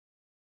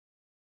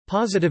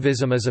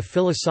Positivism is a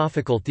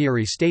philosophical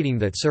theory stating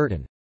that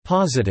certain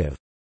positive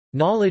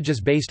knowledge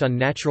is based on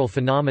natural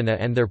phenomena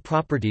and their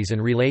properties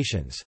and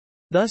relations.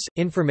 Thus,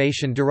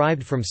 information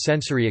derived from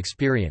sensory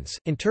experience,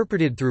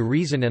 interpreted through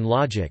reason and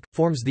logic,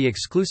 forms the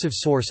exclusive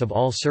source of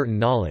all certain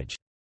knowledge.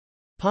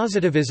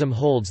 Positivism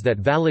holds that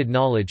valid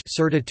knowledge,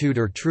 certitude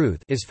or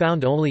truth, is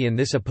found only in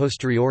this a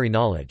posteriori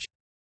knowledge.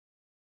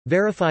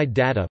 Verified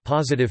data,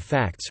 positive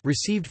facts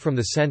received from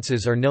the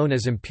senses are known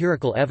as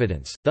empirical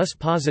evidence, thus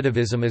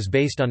positivism is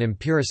based on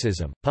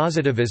empiricism.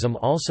 Positivism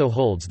also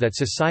holds that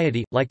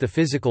society, like the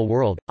physical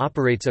world,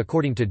 operates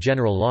according to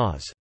general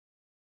laws.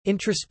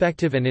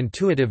 Introspective and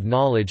intuitive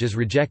knowledge is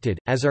rejected,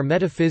 as are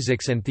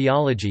metaphysics and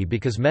theology,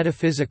 because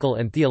metaphysical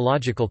and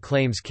theological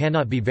claims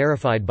cannot be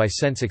verified by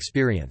sense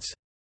experience.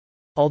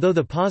 Although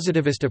the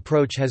positivist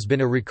approach has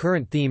been a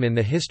recurrent theme in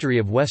the history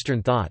of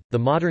Western thought, the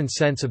modern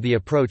sense of the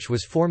approach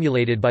was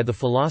formulated by the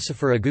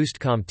philosopher Auguste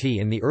Comte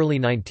in the early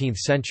 19th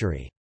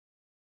century.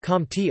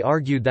 Comte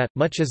argued that,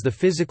 much as the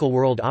physical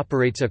world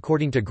operates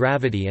according to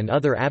gravity and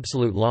other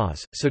absolute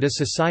laws, so does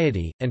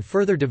society, and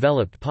further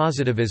developed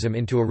positivism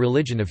into a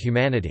religion of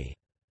humanity.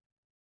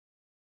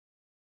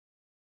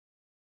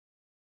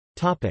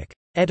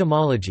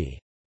 Etymology.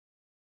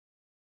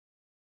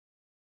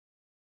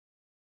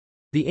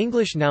 The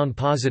English noun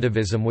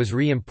positivism was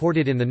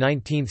re-imported in the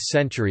 19th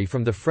century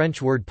from the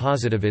French word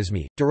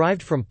positivisme,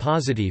 derived from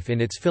positif in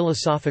its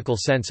philosophical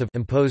sense of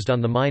imposed on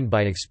the mind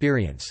by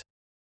experience.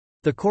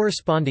 The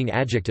corresponding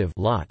adjective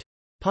lot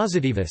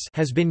positivus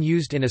has been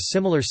used in a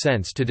similar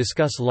sense to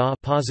discuss law,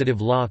 positive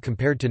law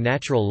compared to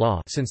natural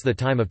law, since the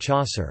time of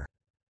Chaucer.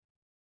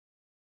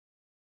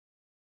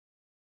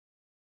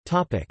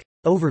 Topic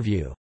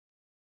Overview.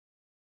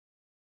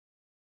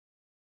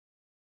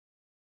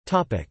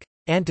 Topic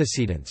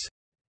Antecedents.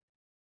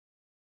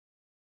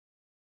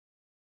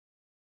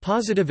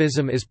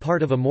 Positivism is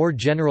part of a more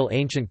general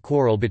ancient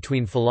quarrel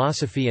between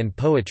philosophy and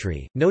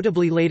poetry,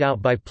 notably laid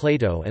out by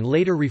Plato and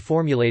later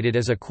reformulated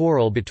as a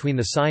quarrel between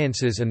the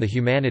sciences and the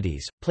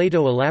humanities.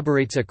 Plato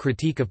elaborates a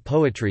critique of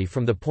poetry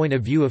from the point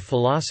of view of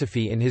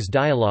philosophy in his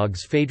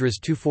dialogues Phaedrus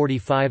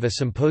 245, a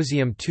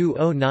Symposium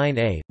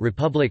 209a,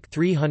 Republic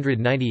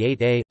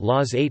 398a,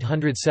 Laws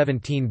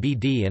 817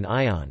 BD and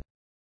Ion.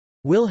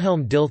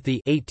 Wilhelm Dilthey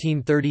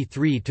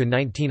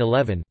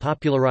 (1833–1911)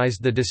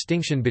 popularized the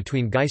distinction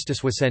between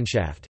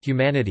Geisteswissenschaft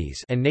 (humanities)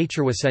 and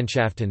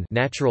Naturwissenschaften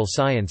 (natural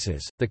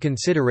sciences), the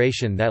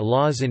consideration that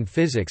laws in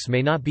physics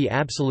may not be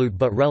absolute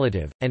but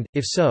relative, and,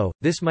 if so,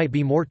 this might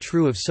be more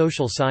true of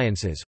social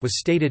sciences, was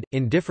stated,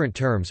 in different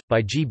terms,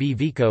 by G. B.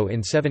 Vico in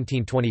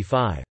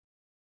 1725.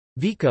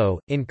 Vico,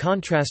 in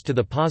contrast to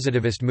the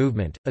positivist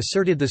movement,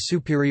 asserted the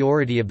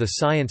superiority of the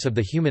science of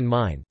the human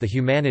mind, the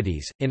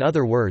humanities, in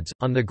other words,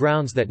 on the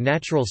grounds that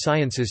natural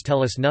sciences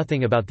tell us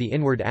nothing about the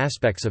inward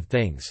aspects of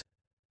things.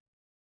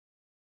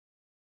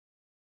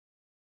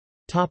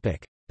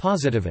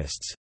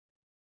 Positivists.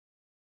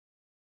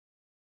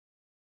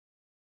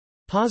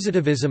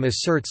 Positivism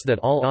asserts that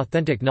all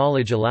authentic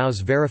knowledge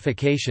allows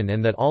verification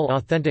and that all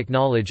authentic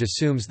knowledge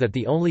assumes that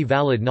the only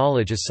valid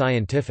knowledge is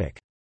scientific.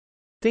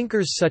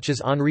 Thinkers such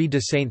as Henri de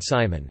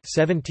Saint-Simon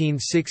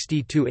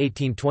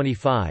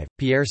 (1760–1825),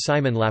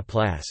 Pierre-Simon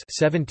Laplace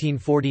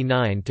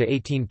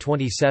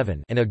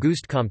 (1749–1827), and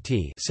Auguste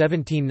Comte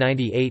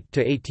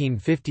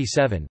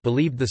 (1798–1857)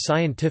 believed the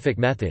scientific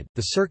method,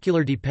 the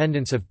circular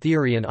dependence of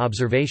theory and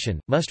observation,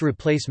 must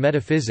replace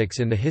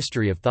metaphysics in the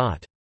history of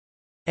thought.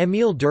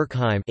 Émile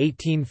Durkheim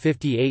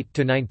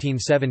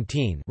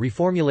 (1858–1917)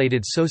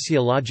 reformulated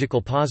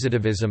sociological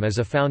positivism as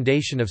a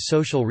foundation of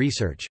social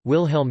research.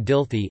 Wilhelm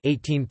Dilthey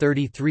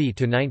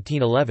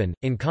 (1833–1911),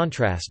 in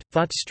contrast,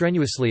 fought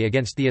strenuously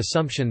against the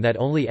assumption that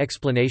only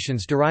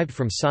explanations derived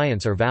from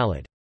science are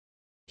valid.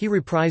 He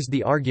reprised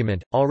the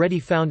argument, already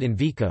found in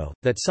Vico,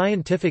 that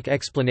scientific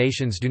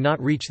explanations do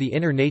not reach the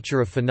inner nature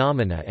of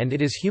phenomena, and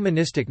it is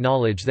humanistic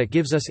knowledge that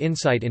gives us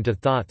insight into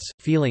thoughts,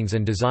 feelings,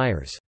 and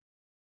desires.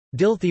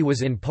 Dilthey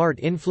was in part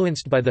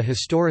influenced by the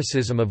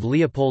historicism of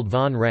Leopold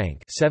von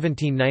Ranke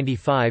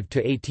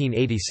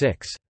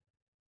 (1795–1886).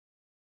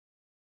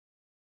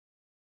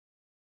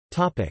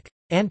 Topic: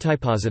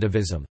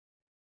 Antipositivism.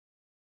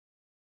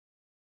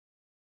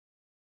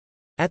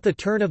 At the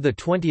turn of the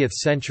 20th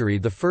century,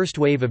 the first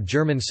wave of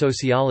German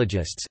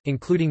sociologists,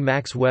 including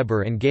Max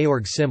Weber and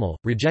Georg Simmel,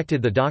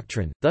 rejected the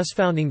doctrine, thus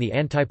founding the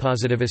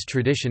antipositivist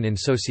tradition in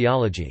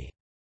sociology.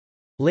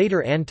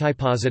 Later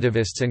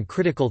antipositivists and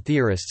critical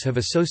theorists have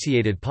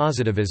associated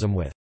positivism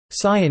with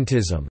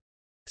scientism,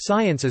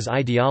 science as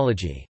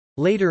ideology.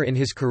 Later in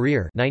his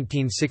career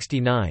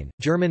 1969,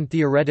 German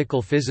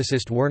theoretical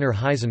physicist Werner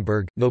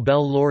Heisenberg,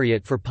 Nobel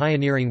laureate for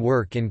pioneering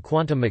work in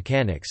quantum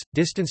mechanics,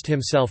 distanced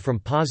himself from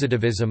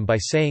positivism by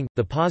saying,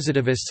 "The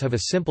positivists have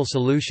a simple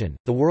solution,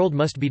 the world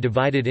must be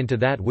divided into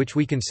that which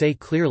we can say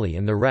clearly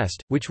and the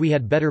rest, which we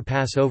had better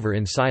pass over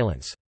in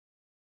silence."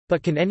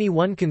 But can any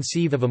one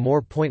conceive of a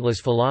more pointless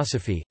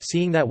philosophy,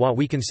 seeing that what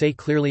we can say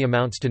clearly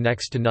amounts to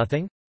next to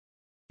nothing?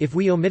 If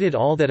we omitted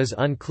all that is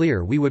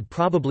unclear, we would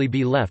probably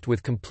be left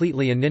with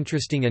completely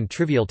uninteresting and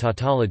trivial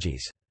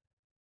tautologies.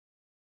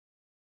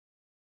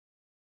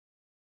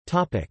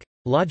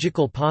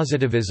 Logical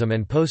positivism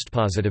and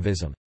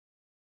postpositivism.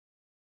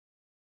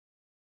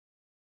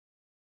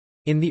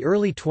 In the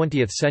early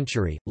 20th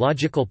century,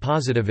 logical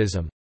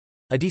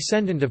positivism—a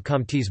descendant of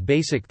Comte's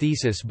basic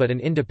thesis but an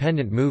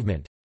independent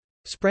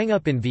movement—sprang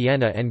up in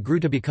Vienna and grew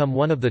to become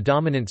one of the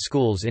dominant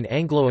schools in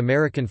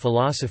Anglo-American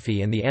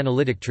philosophy and the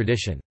analytic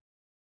tradition.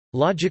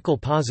 Logical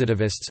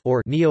positivists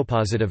or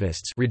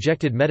neopositivists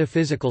rejected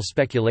metaphysical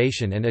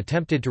speculation and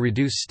attempted to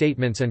reduce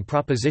statements and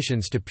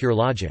propositions to pure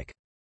logic.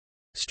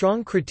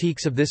 Strong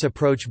critiques of this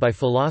approach by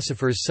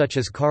philosophers such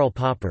as Karl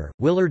Popper,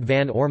 Willard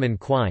van Orman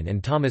Quine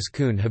and Thomas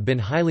Kuhn have been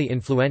highly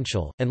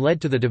influential, and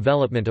led to the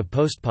development of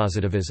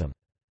postpositivism.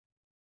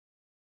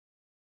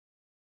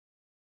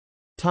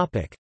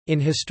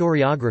 In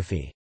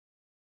historiography.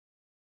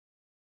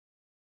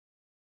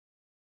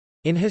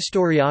 In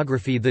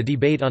historiography, the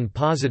debate on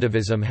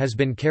positivism has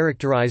been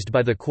characterized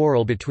by the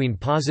quarrel between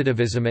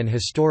positivism and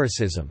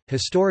historicism.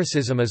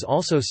 Historicism is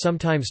also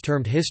sometimes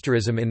termed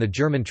historism in the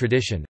German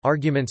tradition.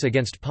 Arguments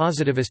against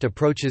positivist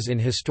approaches in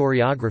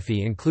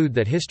historiography include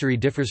that history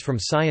differs from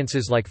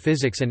sciences like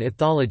physics and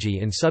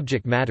ethology in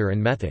subject matter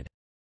and method.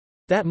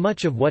 That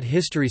much of what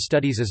history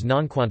studies is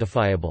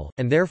non-quantifiable,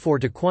 and therefore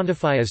to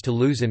quantify is to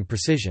lose in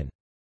precision.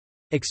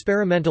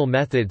 Experimental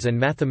methods and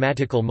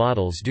mathematical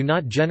models do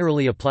not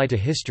generally apply to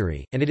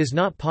history, and it is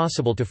not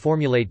possible to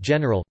formulate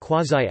general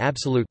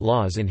quasi-absolute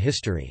laws in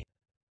history.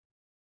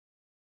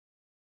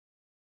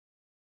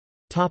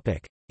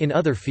 In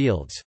other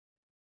fields.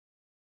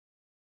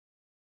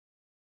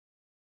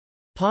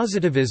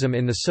 Positivism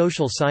in the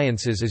social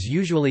sciences is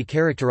usually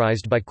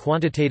characterized by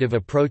quantitative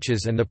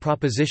approaches and the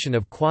proposition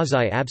of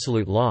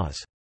quasi-absolute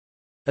laws.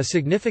 A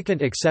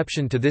significant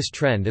exception to this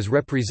trend is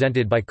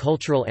represented by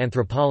cultural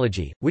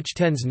anthropology, which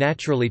tends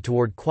naturally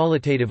toward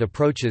qualitative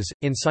approaches.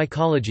 In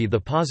psychology,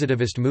 the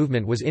positivist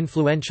movement was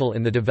influential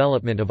in the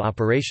development of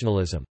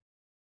operationalism.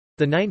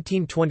 The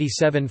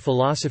 1927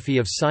 philosophy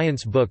of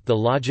science book The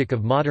Logic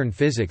of Modern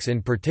Physics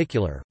in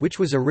particular, which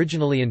was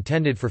originally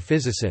intended for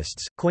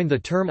physicists, coined the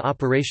term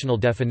operational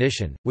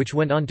definition, which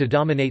went on to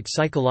dominate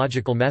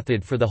psychological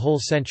method for the whole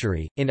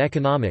century. In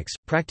economics,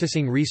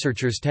 practicing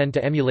researchers tend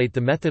to emulate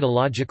the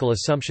methodological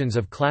assumptions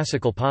of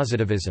classical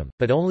positivism,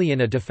 but only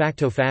in a de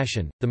facto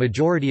fashion. The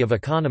majority of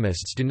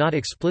economists do not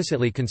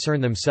explicitly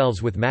concern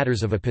themselves with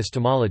matters of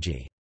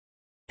epistemology.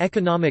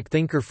 Economic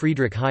thinker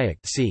Friedrich Hayek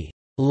c.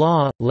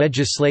 Law,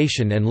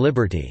 Legislation and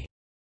Liberty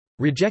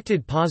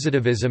rejected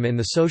positivism in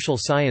the social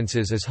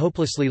sciences as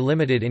hopelessly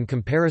limited in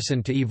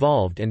comparison to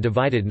evolved and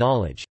divided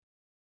knowledge.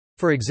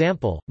 For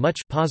example, much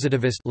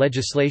positivist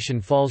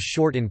legislation falls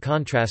short in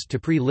contrast to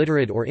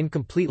pre-literate or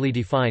incompletely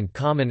defined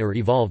common or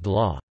evolved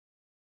law.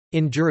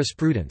 In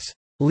jurisprudence,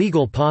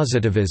 legal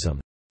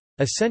positivism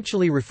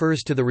essentially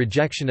refers to the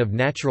rejection of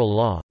natural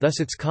law, thus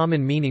its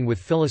common meaning with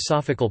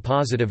philosophical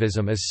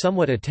positivism is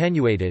somewhat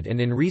attenuated and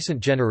in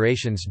recent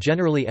generations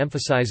generally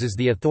emphasizes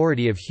the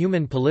authority of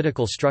human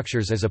political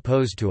structures as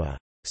opposed to a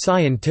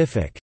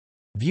scientific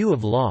view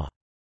of law.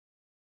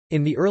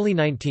 In the early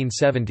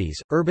 1970s,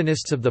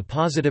 urbanists of the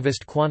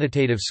positivist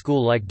quantitative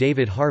school like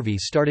David Harvey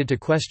started to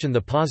question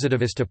the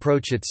positivist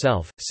approach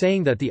itself,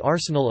 saying that the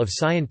arsenal of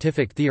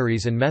scientific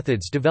theories and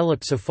methods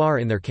developed so far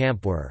in their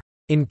camp were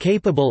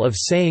incapable of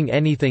saying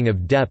anything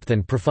of depth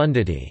and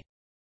profundity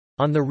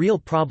on the real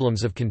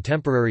problems of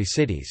contemporary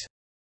cities.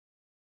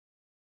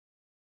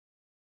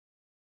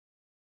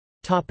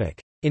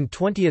 In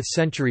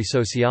 20th-century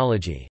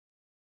sociology.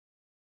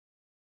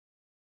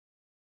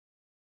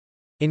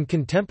 In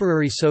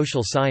contemporary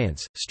social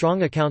science,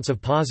 strong accounts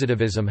of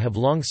positivism have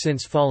long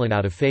since fallen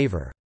out of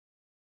favor.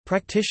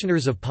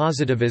 Practitioners of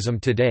positivism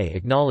today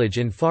acknowledge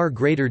in far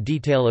greater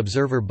detail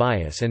observer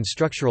bias and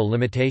structural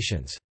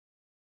limitations.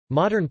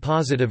 Modern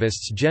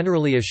positivists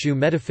generally eschew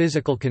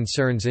metaphysical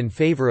concerns in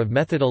favor of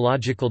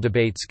methodological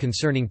debates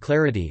concerning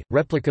clarity,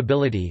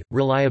 replicability,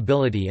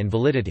 reliability and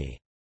validity.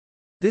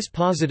 This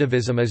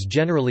positivism is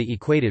generally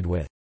equated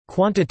with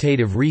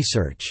quantitative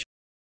research,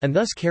 and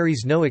thus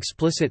carries no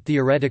explicit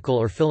theoretical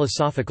or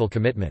philosophical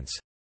commitments.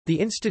 The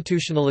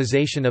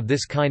institutionalization of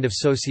this kind of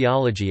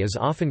sociology is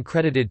often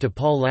credited to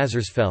Paul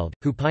Lazarsfeld,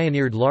 who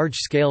pioneered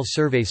large-scale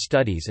survey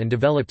studies and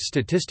developed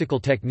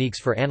statistical techniques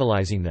for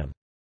analyzing them.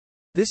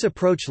 This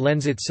approach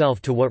lends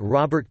itself to what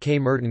Robert K.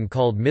 Merton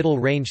called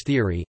middle-range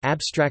theory,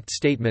 abstract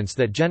statements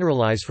that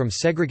generalize from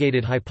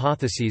segregated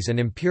hypotheses and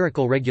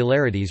empirical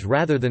regularities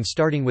rather than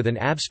starting with an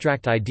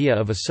abstract idea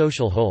of a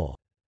social whole.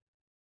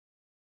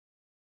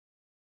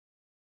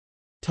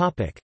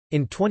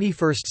 In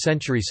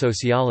 21st-century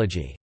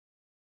sociology.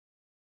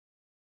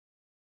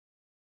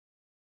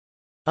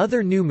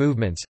 Other new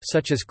movements,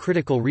 such as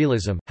critical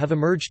realism, have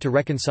emerged to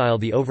reconcile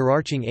the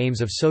overarching aims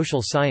of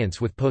social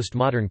science with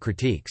postmodern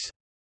critiques.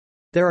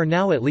 There are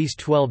now at least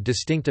 12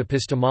 distinct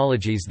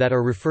epistemologies that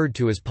are referred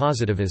to as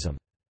positivism.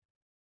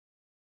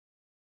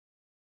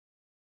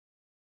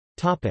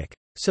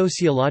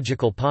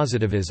 Sociological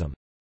positivism.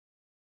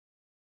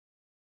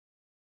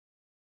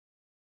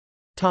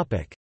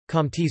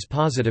 Comte's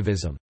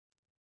positivism.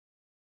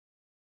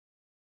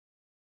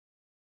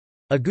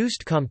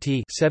 Auguste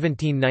Comte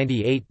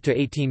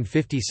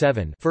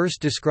 (1798–1857)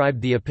 first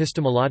described the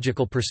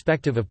epistemological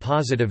perspective of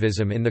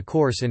positivism in the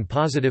course in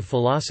Positive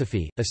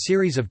Philosophy, a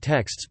series of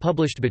texts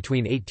published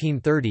between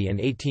 1830 and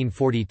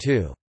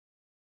 1842.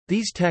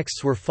 These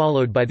texts were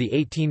followed by the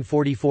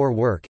 1844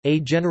 work, A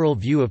General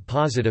View of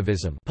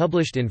Positivism,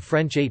 published in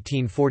French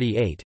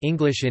 1848,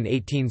 English in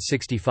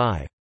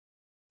 1865.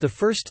 The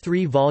first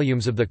 3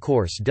 volumes of the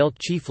course dealt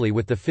chiefly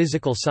with the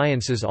physical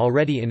sciences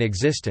already in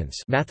existence,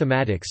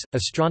 mathematics,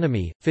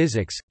 astronomy,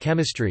 physics,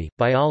 chemistry,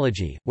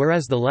 biology,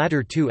 whereas the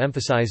latter 2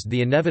 emphasized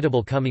the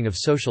inevitable coming of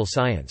social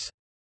science.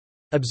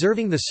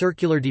 Observing the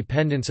circular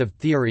dependence of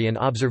theory and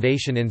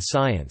observation in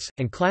science,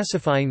 and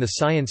classifying the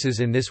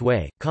sciences in this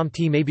way,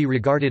 Comte may be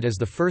regarded as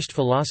the first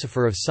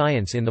philosopher of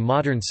science in the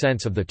modern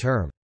sense of the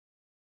term.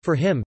 For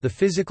him, the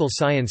physical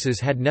sciences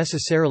had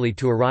necessarily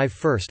to arrive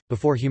first,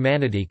 before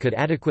humanity could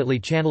adequately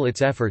channel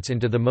its efforts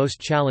into the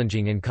most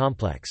challenging and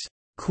complex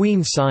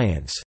queen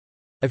science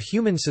of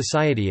human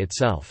society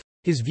itself.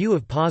 His view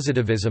of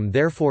positivism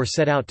therefore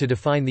set out to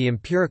define the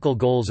empirical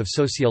goals of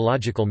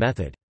sociological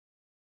method.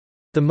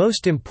 The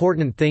most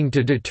important thing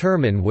to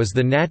determine was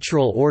the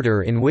natural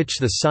order in which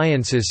the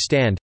sciences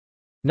stand,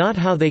 not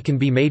how they can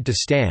be made to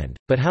stand,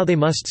 but how they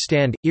must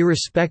stand,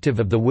 irrespective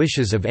of the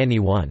wishes of any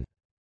one.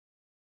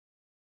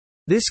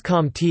 This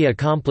Comte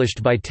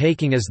accomplished by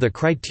taking as the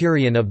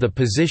criterion of the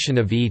position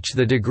of each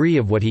the degree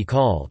of what he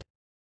called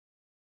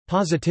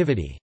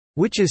positivity,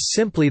 which is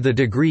simply the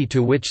degree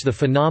to which the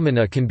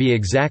phenomena can be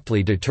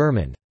exactly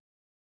determined.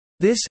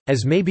 This,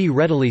 as may be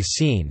readily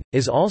seen,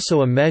 is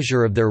also a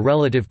measure of their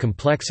relative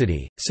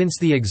complexity, since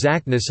the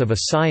exactness of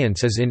a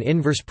science is in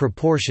inverse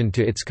proportion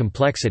to its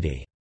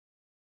complexity.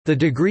 The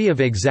degree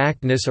of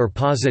exactness or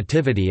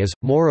positivity is,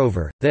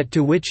 moreover, that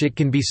to which it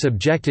can be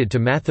subjected to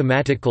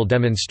mathematical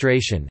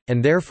demonstration,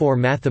 and therefore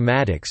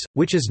mathematics,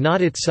 which is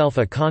not itself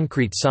a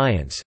concrete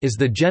science, is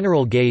the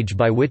general gauge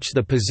by which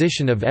the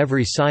position of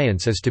every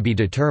science is to be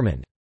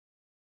determined.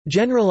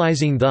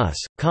 Generalizing thus,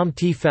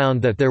 Comte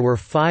found that there were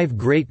 5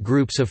 great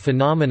groups of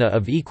phenomena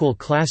of equal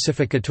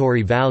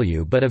classificatory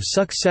value but of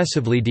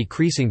successively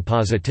decreasing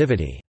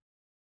positivity.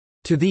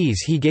 To these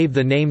he gave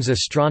the names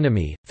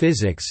astronomy,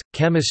 physics,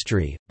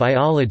 chemistry,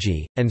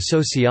 biology, and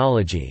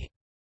sociology.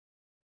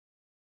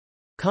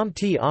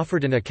 Comte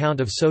offered an account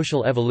of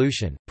social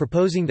evolution,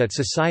 proposing that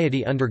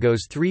society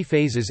undergoes 3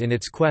 phases in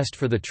its quest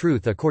for the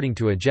truth according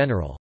to a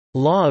general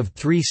law of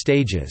 3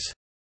 stages.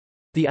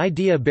 The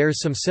idea bears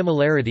some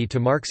similarity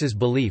to Marx's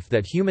belief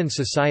that human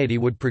society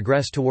would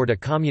progress toward a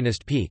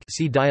communist peak.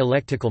 See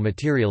dialectical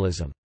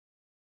materialism.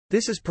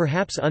 This is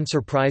perhaps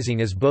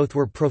unsurprising as both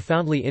were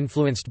profoundly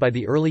influenced by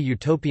the early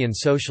utopian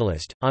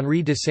socialist,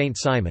 Henri de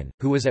Saint-Simon,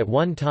 who was at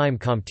one time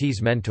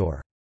Comte's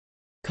mentor.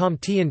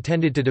 Comte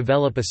intended to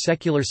develop a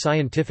secular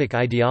scientific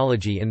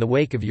ideology in the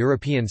wake of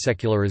European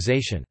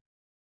secularization.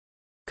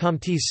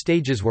 Comte's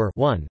stages were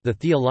 1 the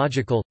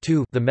theological,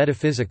 2 the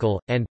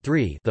metaphysical, and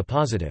 3 the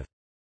positive.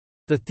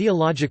 The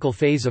theological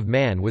phase of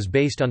man was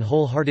based on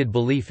wholehearted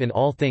belief in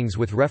all things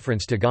with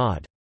reference to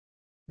God.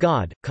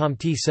 God,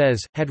 Comte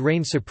says, had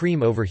reigned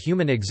supreme over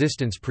human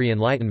existence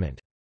pre-Enlightenment.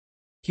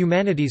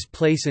 Humanity's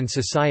place in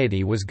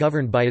society was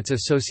governed by its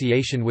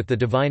association with the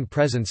divine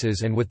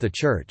presences and with the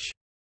Church.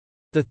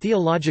 The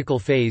theological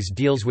phase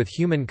deals with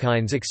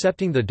humankind's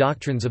accepting the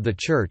doctrines of the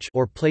Church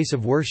or place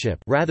of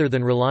worship rather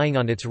than relying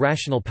on its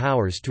rational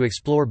powers to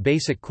explore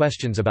basic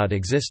questions about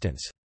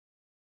existence.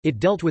 It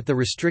dealt with the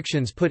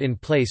restrictions put in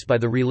place by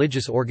the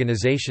religious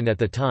organization at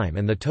the time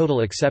and the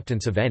total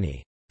acceptance of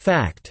any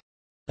fact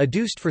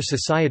adduced for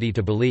society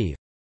to believe.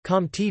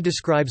 Comte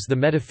describes the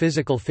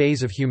metaphysical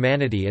phase of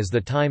humanity as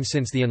the time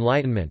since the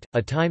Enlightenment,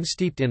 a time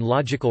steeped in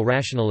logical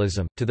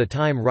rationalism, to the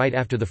time right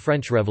after the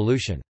French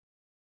Revolution.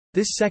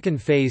 This second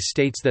phase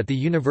states that the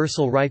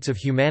universal rights of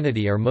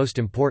humanity are most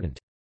important.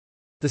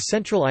 The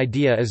central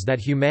idea is that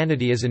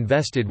humanity is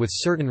invested with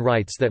certain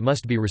rights that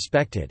must be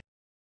respected.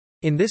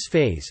 In this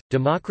phase,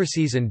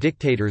 democracies and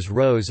dictators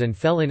rose and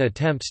fell in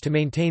attempts to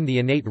maintain the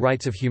innate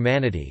rights of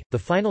humanity. The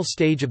final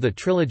stage of the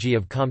trilogy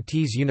of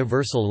Comte's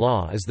universal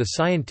law is the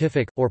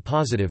scientific, or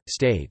positive,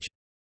 stage.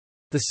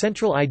 The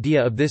central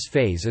idea of this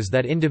phase is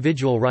that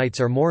individual rights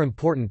are more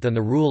important than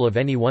the rule of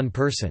any one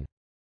person.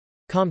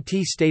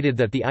 Comte stated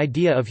that the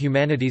idea of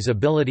humanity's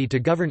ability to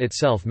govern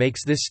itself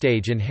makes this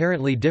stage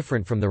inherently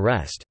different from the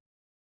rest.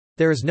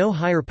 There is no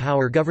higher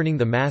power governing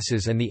the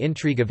masses, and the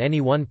intrigue of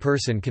any one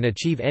person can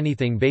achieve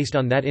anything based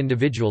on that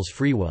individual's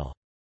free will.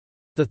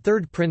 The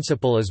third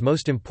principle is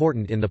most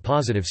important in the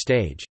positive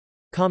stage.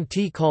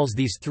 Comte calls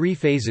these 3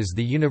 phases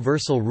the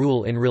universal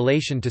rule in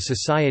relation to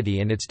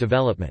society and its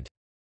development.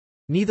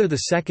 Neither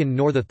the second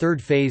nor the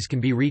third phase can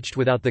be reached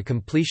without the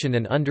completion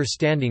and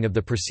understanding of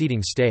the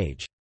preceding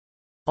stage.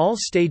 All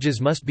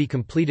stages must be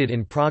completed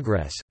in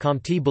progress.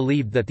 Comte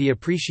believed that the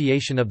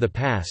appreciation of the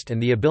past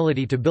and the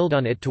ability to build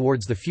on it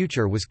towards the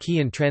future was key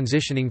in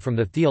transitioning from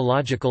the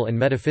theological and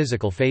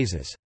metaphysical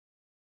phases.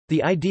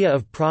 The idea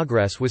of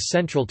progress was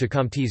central to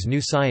Comte's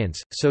new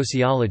science,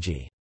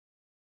 sociology.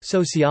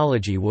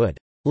 Sociology would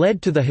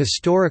led to the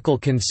historical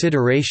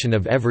consideration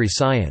of every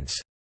science,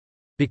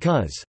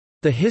 because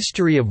the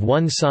history of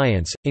one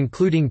science,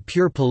 including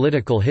pure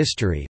political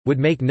history, would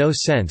make no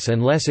sense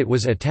unless it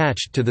was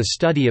attached to the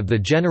study of the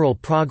general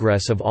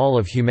progress of all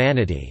of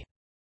humanity."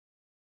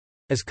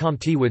 As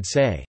Comte would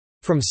say,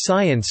 "From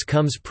science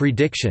comes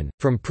prediction,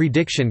 from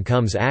prediction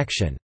comes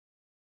action."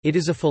 It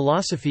is a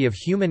philosophy of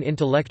human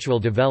intellectual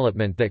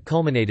development that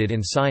culminated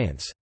in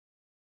science.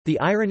 The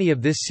irony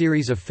of this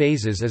series of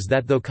phases is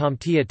that though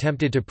Comte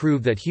attempted to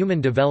prove that human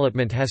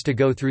development has to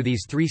go through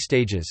these three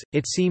stages,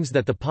 it seems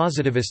that the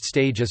positivist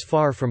stage is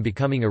far from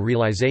becoming a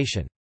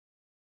realization.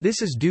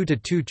 This is due to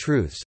two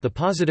truths. The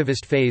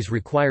positivist phase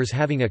requires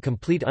having a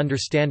complete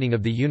understanding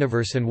of the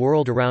universe and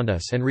world around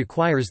us and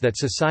requires that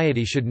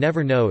society should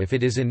never know if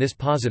it is in this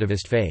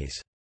positivist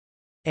phase.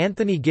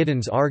 Anthony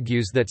Giddens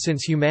argues that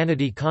since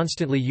humanity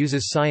constantly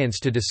uses science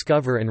to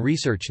discover and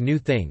research new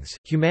things,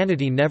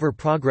 humanity never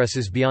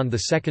progresses beyond the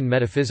second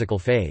metaphysical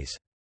phase.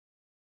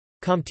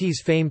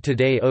 Comte's fame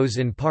today owes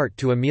in part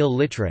to Émile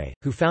Littré,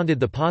 who founded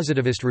the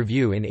Positivist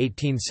Review in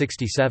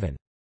 1867.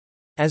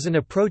 As an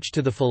approach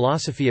to the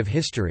philosophy of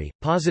history,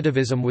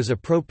 positivism was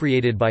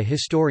appropriated by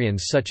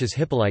historians such as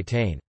Hippolyte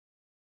Taine.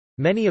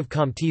 Many of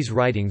Comte's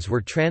writings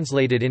were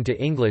translated into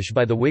English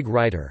by the Whig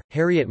writer,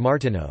 Harriet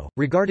Martineau,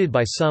 regarded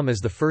by some as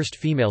the first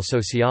female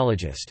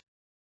sociologist.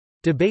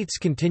 Debates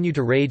continue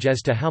to rage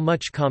as to how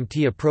much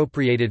Comte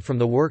appropriated from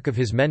the work of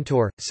his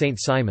mentor, Saint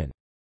Simon.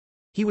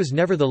 He was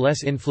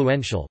nevertheless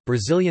influential.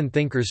 Brazilian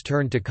thinkers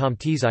turned to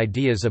Comte's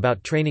ideas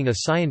about training a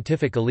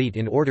scientific elite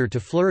in order to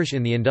flourish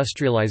in the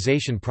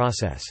industrialization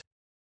process.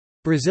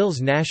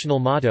 Brazil's national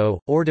motto,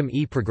 Ordem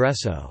e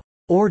Progresso,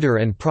 order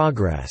and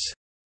progress,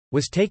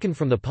 was taken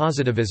from the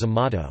positivism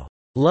motto,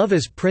 "Love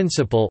as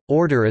principle,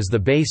 order as the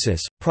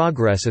basis,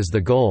 progress as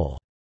the goal,"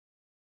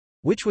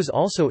 which was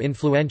also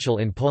influential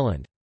in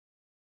Poland.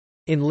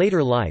 In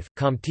later life,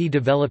 Comte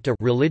developed a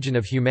religion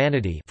of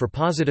humanity for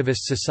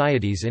positivist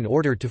societies in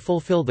order to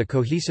fulfill the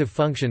cohesive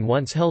function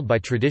once held by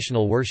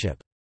traditional worship.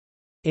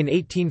 In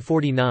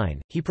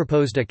 1849, he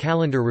proposed a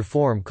calendar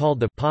reform called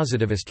the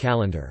positivist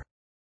calendar.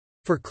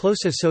 For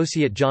close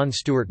associate John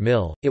Stuart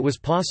Mill, it was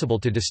possible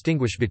to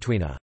distinguish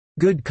between a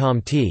good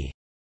Comte,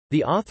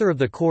 the author of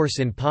the course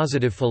in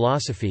positive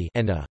philosophy,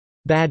 and a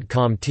bad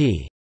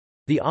Comte,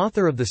 the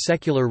author of the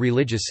secular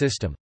religious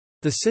system.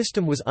 The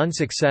system was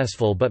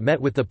unsuccessful but met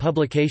with the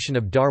publication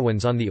of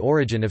Darwin's On the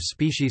Origin of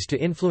Species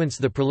to influence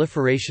the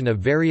proliferation of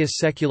various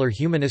secular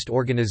humanist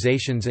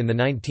organizations in the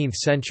 19th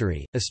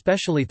century,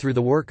 especially through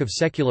the work of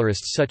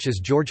secularists such as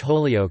George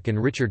Holyoake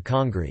and Richard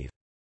Congreve.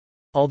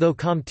 Although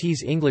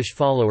Comte's English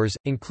followers,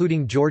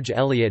 including George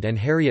Eliot and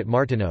Harriet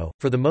Martineau,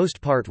 for the most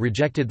part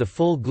rejected the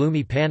full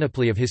gloomy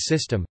panoply of his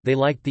system, they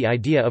liked the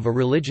idea of a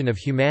religion of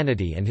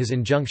humanity and his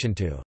injunction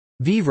to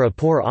vivre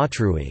pour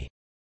autrui,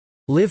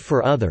 live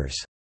for others,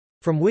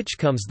 from which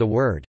comes the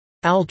word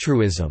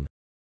altruism.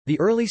 The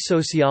early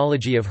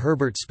sociology of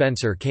Herbert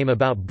Spencer came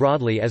about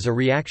broadly as a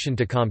reaction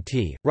to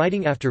Comte.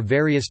 Writing after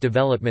various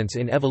developments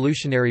in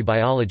evolutionary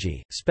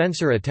biology,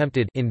 Spencer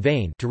attempted, in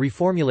vain, to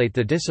reformulate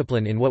the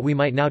discipline in what we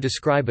might now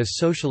describe as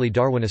socially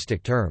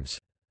Darwinistic terms.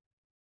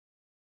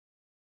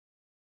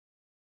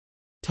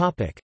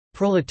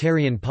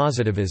 Proletarian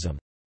positivism.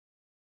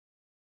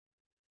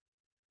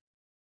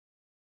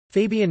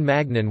 Fabien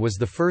Magnin was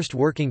the first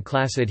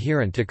working-class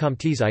adherent to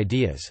Comte's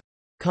ideas.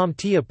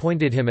 Comte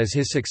appointed him as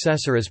his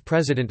successor as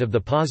president of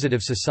the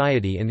Positive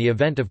Society in the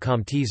event of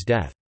Comte's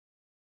death.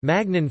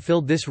 Magnin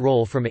filled this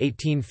role from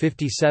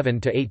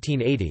 1857 to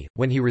 1880,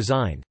 when he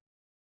resigned.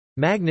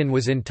 Magnin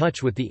was in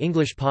touch with the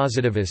English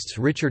positivists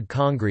Richard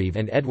Congreve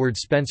and Edward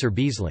Spencer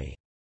Beazley.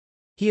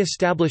 He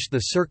established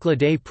the Cercle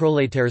des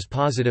Prolétaires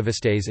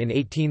Positivistes in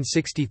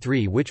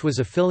 1863, which was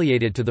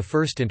affiliated to the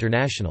First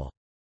International.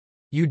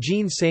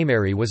 Eugene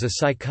Saymery was a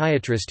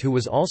psychiatrist who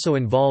was also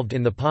involved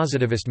in the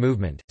positivist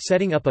movement,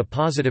 setting up a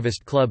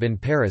positivist club in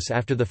Paris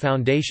after the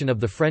foundation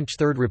of the French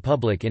Third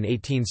Republic in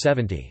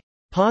 1870.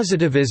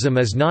 Positivism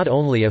is not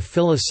only a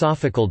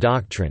philosophical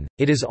doctrine,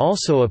 it is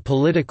also a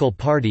political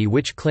party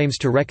which claims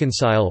to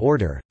reconcile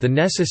order, the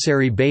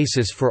necessary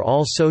basis for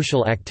all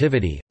social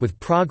activity, with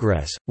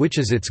progress, which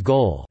is its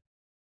goal,"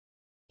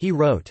 he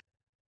wrote.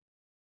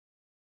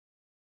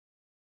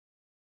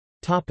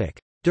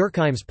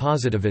 Durkheim's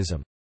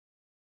positivism.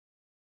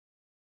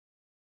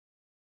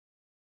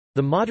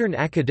 The modern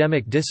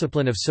academic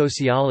discipline of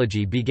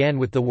sociology began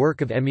with the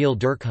work of Émile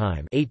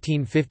Durkheim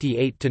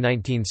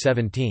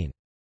 (1858–1917).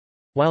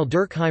 While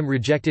Durkheim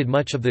rejected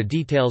much of the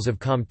details of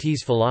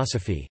Comte's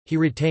philosophy, he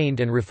retained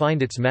and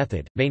refined its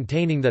method,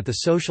 maintaining that the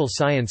social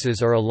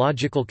sciences are a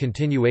logical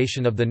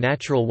continuation of the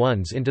natural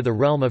ones into the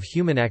realm of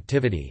human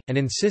activity, and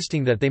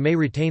insisting that they may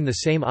retain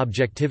the same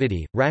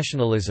objectivity,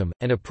 rationalism,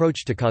 and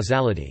approach to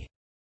causality.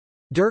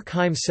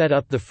 Durkheim set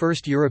up the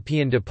first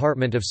European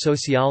Department of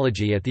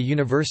Sociology at the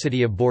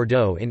University of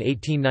Bordeaux in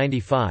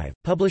 1895,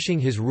 publishing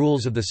his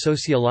Rules of the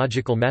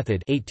Sociological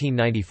Method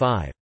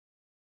 1895.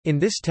 In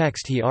this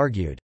text he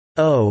argued,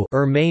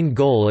 Our main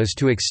goal is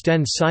to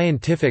extend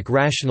scientific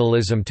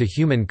rationalism to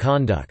human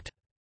conduct."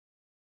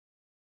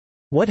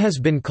 What has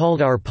been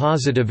called our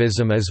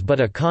positivism is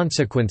but a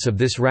consequence of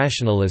this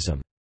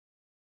rationalism."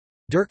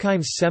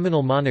 Durkheim's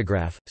seminal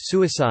monograph,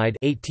 Suicide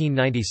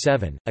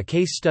 1897, a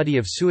case study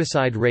of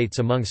suicide rates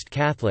amongst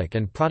Catholic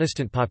and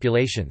Protestant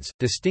populations,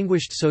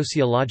 distinguished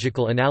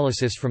sociological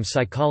analysis from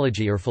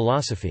psychology or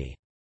philosophy.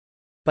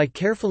 By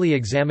carefully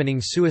examining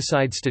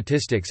suicide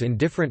statistics in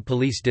different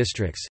police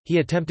districts, he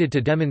attempted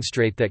to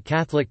demonstrate that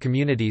Catholic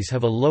communities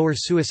have a lower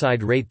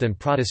suicide rate than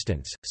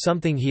Protestants,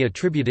 something he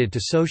attributed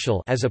to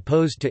social as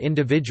opposed to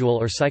individual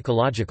or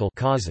psychological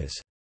causes.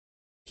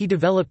 He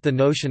developed the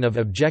notion of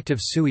objective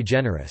sui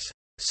generis,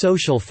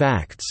 social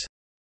facts,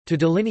 to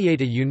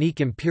delineate a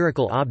unique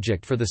empirical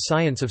object for the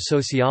science of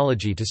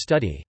sociology to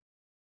study.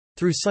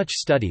 Through such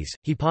studies,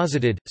 he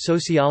posited,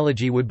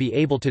 sociology would be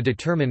able to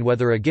determine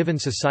whether a given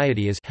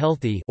society is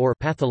healthy or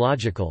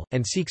pathological,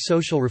 and seek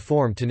social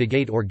reform to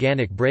negate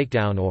organic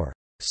breakdown or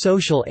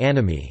social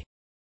anomie.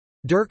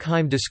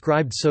 Durkheim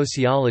described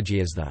sociology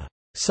as the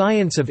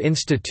science of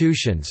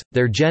institutions,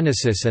 their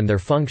genesis and their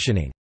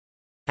functioning.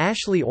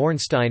 Ashley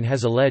Ornstein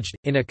has alleged,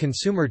 in a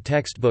consumer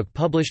textbook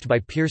published by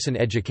Pearson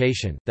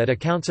Education, that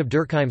accounts of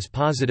Durkheim's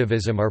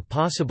positivism are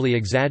possibly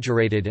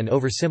exaggerated and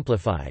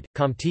oversimplified.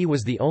 Comte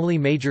was the only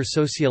major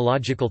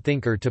sociological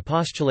thinker to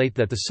postulate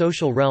that the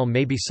social realm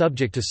may be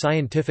subject to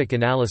scientific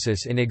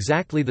analysis in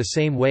exactly the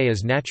same way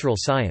as natural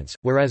science,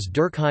 whereas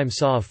Durkheim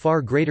saw a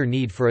far greater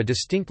need for a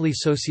distinctly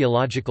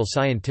sociological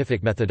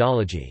scientific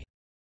methodology.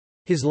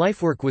 His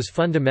lifework was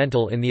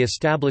fundamental in the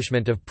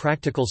establishment of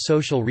practical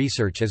social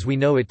research as we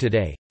know it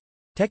today,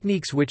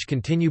 techniques which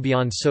continue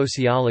beyond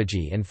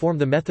sociology and form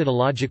the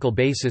methodological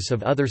basis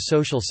of other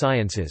social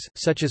sciences,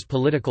 such as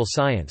political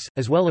science,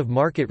 as well as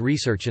market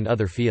research and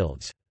other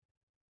fields.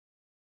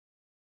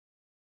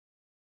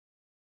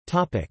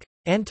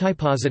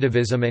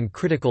 Antipositivism and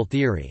critical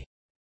theory.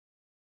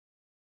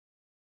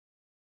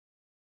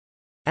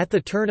 At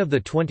the turn of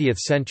the 20th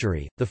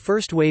century, the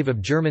first wave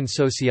of German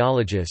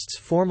sociologists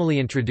formally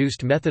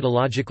introduced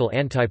methodological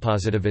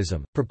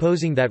antipositivism,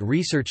 proposing that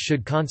research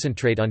should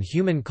concentrate on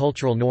human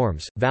cultural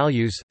norms,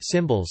 values,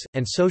 symbols,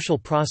 and social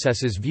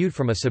processes viewed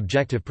from a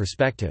subjective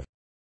perspective.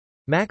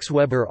 Max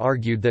Weber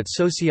argued that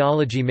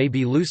sociology may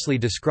be loosely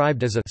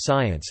described as a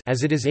science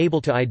as it is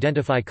able to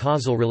identify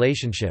causal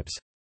relationships,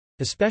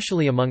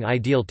 especially among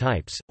ideal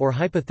types, or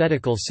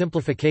hypothetical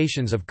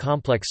simplifications of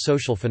complex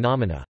social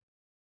phenomena.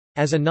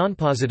 As a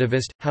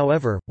nonpositivist,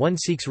 however, one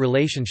seeks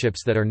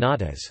relationships that are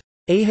not as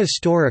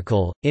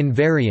ahistorical,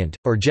 invariant,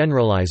 or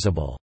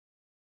generalizable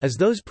as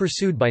those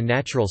pursued by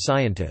natural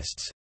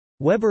scientists.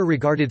 Weber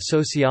regarded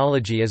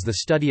sociology as the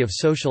study of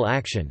social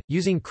action,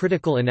 using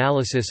critical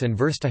analysis and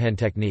Verstehen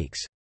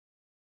techniques.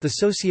 The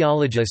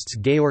sociologists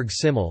Georg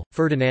Simmel,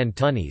 Ferdinand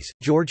Tönnies,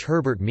 George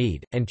Herbert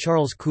Mead, and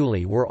Charles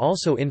Cooley were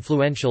also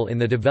influential in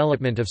the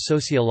development of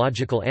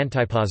sociological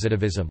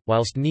antipositivism,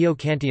 whilst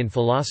neo-Kantian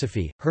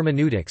philosophy,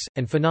 hermeneutics,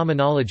 and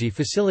phenomenology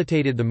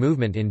facilitated the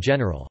movement in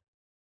general.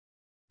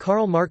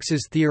 Karl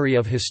Marx's theory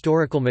of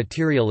historical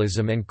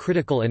materialism and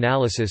critical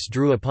analysis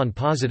drew upon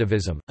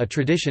positivism, a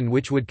tradition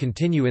which would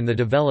continue in the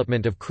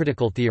development of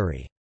critical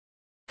theory.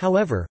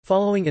 However,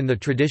 following in the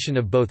tradition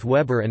of both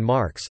Weber and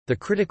Marx, the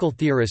critical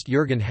theorist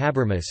Jürgen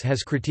Habermas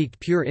has critiqued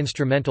pure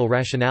instrumental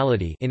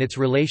rationality in its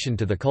relation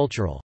to the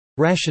cultural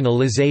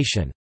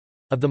rationalization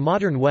of the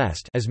modern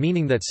West as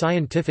meaning that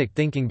scientific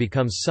thinking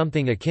becomes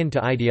something akin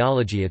to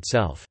ideology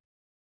itself.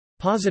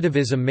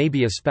 Positivism may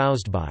be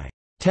espoused by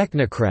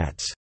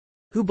technocrats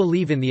who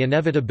believe in the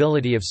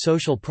inevitability of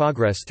social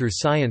progress through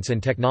science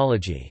and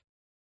technology.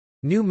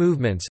 New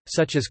movements,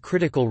 such as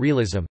critical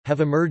realism, have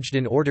emerged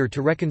in order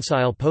to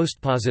reconcile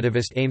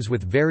postpositivist aims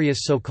with various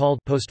so-called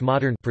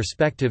postmodern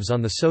perspectives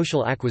on the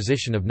social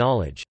acquisition of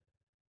knowledge.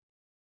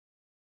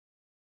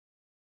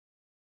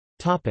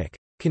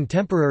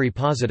 Contemporary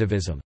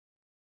positivism.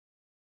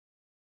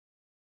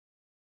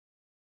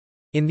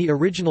 In the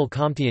original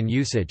Comtean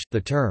usage, the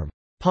term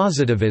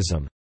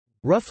positivism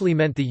roughly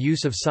meant the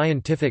use of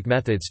scientific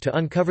methods to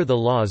uncover the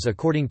laws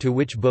according to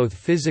which both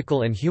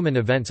physical and human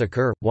events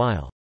occur,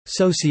 while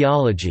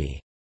sociology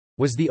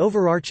was the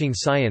overarching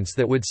science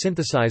that would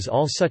synthesize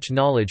all such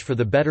knowledge for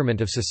the betterment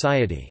of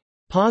society.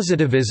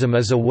 Positivism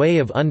is a way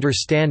of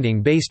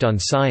understanding based on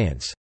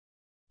science.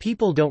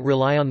 People don't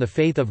rely on the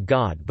faith of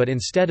God but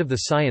instead of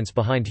the science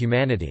behind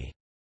humanity.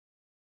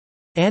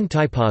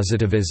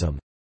 Antipositivism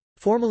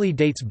formally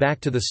dates back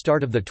to the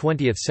start of the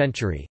 20th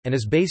century, and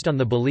is based on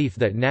the belief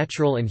that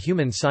natural and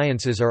human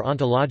sciences are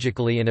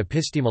ontologically and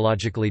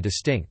epistemologically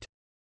distinct.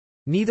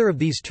 Neither of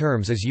these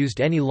terms is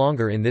used any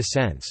longer in this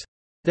sense.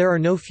 There are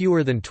no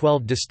fewer than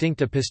 12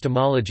 distinct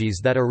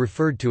epistemologies that are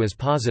referred to as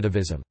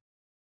positivism.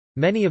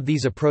 Many of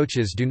these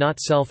approaches do not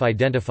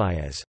self-identify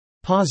as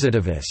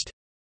positivist,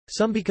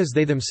 some because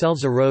they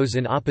themselves arose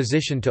in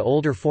opposition to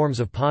older forms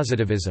of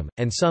positivism,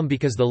 and some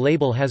because the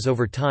label has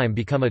over time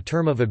become a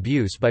term of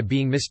abuse by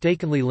being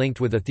mistakenly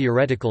linked with a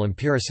theoretical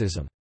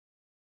empiricism.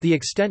 The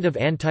extent of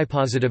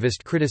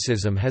antipositivist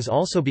criticism has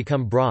also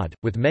become broad,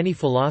 with many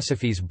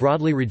philosophies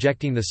broadly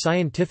rejecting the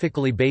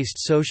scientifically based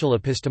social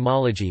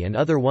epistemology and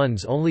other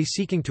ones only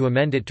seeking to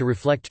amend it to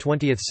reflect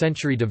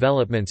 20th-century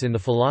developments in the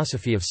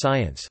philosophy of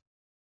science.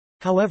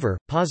 However,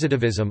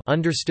 positivism,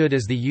 understood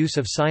as the use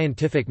of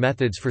scientific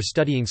methods for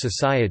studying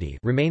society,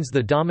 remains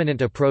the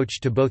dominant approach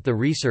to both the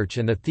research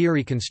and the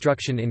theory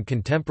construction in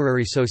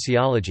contemporary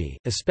sociology,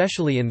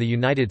 especially in the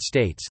United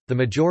States. The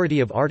majority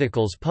of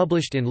articles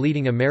published in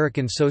leading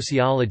American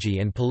sociology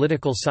and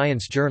political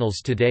science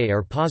journals today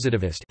are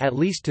positivist, at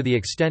least to the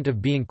extent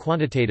of being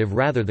quantitative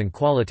rather than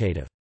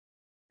qualitative.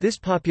 This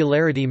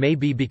popularity may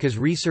be because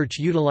research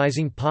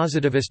utilizing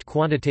positivist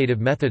quantitative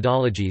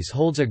methodologies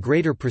holds a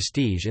greater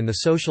prestige in the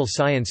social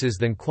sciences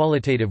than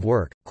qualitative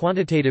work.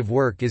 Quantitative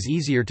work is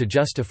easier to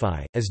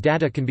justify, as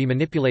data can be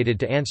manipulated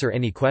to answer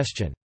any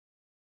question.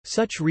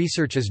 Such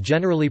research is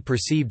generally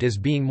perceived as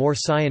being more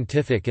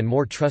scientific and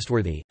more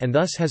trustworthy, and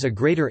thus has a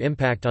greater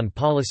impact on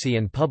policy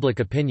and public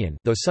opinion,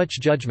 though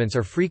such judgments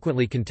are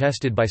frequently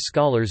contested by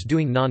scholars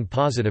doing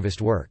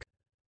non-positivist work.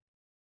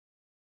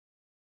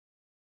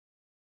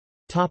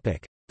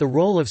 The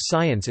role of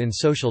science in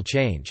social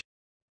change.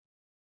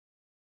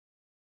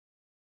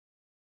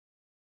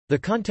 The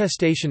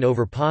contestation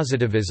over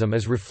positivism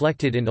is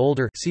reflected in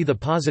older see the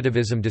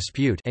positivism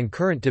dispute and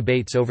current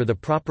debates over the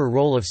proper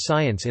role of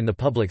science in the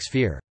public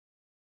sphere.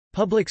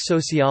 Public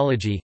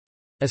sociology,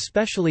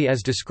 especially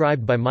as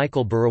described by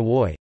Michael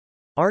Burawoy,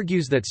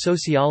 argues that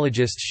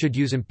sociologists should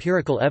use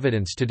empirical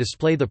evidence to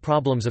display the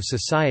problems of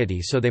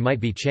society so they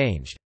might be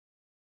changed.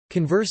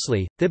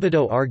 Conversely,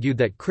 Thibodeau argued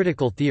that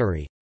critical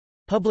theory,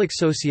 public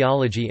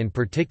sociology in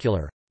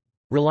particular,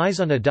 relies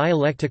on a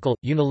dialectical,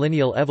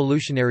 unilineal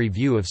evolutionary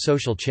view of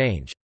social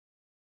change.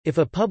 If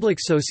a public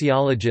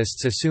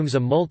sociologist assumes a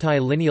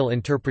multilineal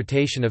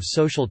interpretation of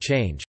social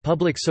change,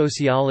 public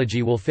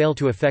sociology will fail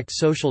to affect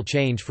social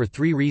change for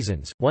three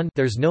reasons. 1.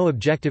 There's no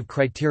objective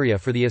criteria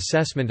for the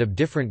assessment of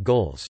different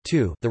goals.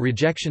 2. The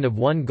rejection of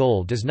one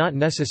goal does not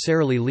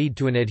necessarily lead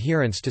to an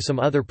adherence to some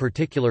other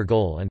particular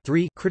goal. And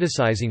 3.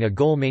 Criticizing a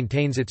goal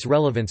maintains its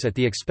relevance at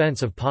the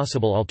expense of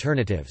possible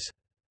alternatives.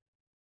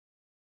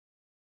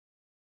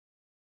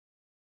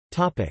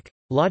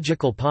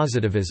 Logical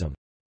positivism.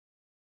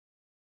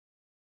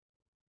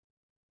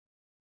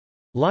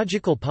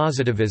 Logical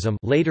positivism,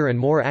 later and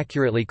more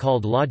accurately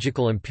called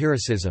logical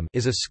empiricism,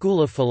 is a school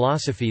of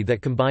philosophy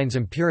that combines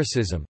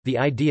empiricism, the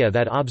idea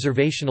that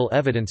observational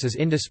evidence is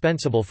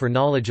indispensable for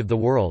knowledge of the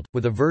world,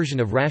 with a version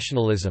of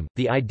rationalism,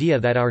 the idea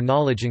that our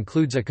knowledge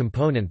includes a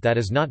component that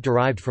is not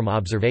derived from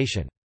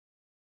observation.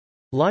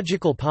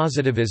 Logical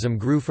positivism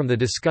grew from the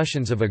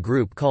discussions of a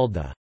group called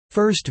the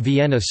First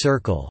Vienna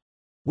Circle,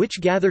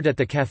 which gathered at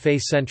the Café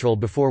Central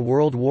before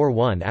World War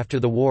I. After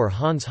the war,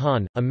 Hans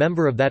Hahn, a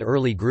member of that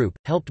early group,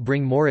 helped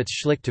bring Moritz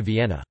Schlick to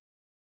Vienna.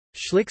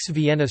 Schlick's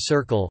Vienna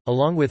Circle,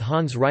 along with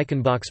Hans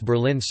Reichenbach's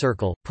Berlin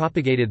Circle,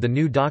 propagated the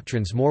new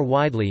doctrines more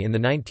widely in the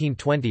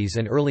 1920s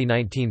and early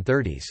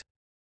 1930s.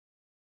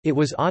 It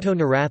was Otto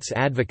Neurath's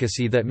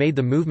advocacy that made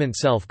the movement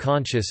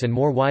self-conscious and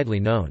more widely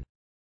known.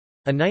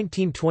 A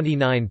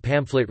 1929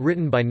 pamphlet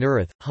written by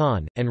Neurath,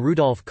 Hahn, and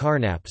Rudolf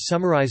Carnap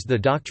summarized the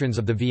doctrines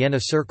of the Vienna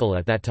Circle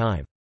at that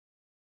time.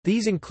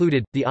 These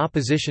included, the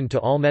opposition to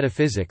all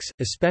metaphysics,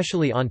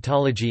 especially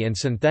ontology and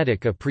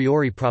synthetic a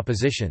priori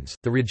propositions,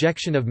 the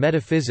rejection of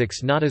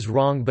metaphysics not as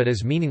wrong but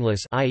as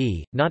meaningless,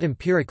 i.e., not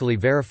empirically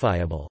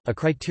verifiable, a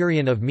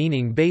criterion of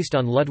meaning based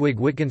on Ludwig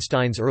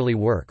Wittgenstein's early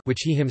work which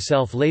he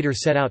himself later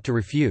set out to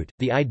refute,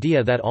 the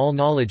idea that all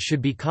knowledge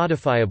should be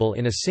codifiable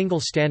in a single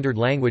standard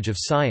language of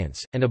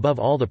science, and above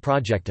all the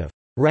project of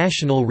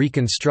rational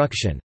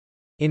reconstruction,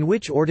 in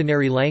which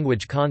ordinary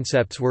language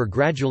concepts were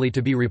gradually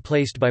to be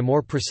replaced by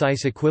more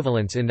precise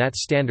equivalents in that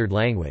standard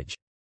language.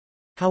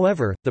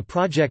 However, the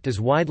project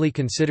is widely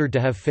considered to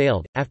have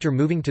failed. After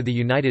moving to the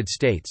United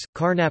States,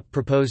 Carnap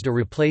proposed a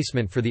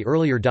replacement for the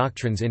earlier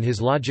doctrines in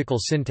his logical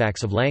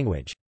syntax of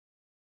language.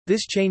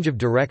 This change of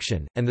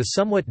direction, and the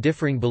somewhat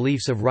differing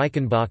beliefs of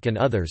Reichenbach and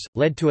others,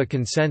 led to a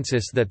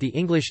consensus that the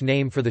English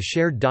name for the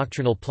shared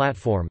doctrinal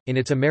platform, in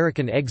its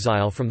American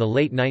exile from the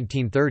late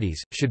 1930s,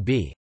 should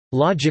be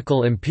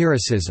logical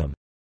empiricism.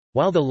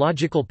 While the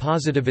logical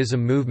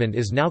positivism movement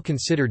is now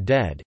considered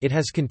dead, it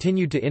has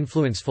continued to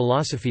influence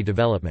philosophy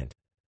development.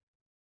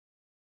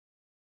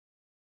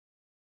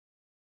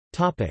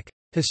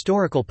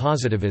 Historical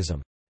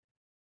positivism.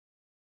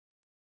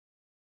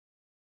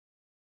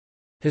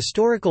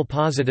 Historical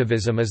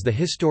positivism is the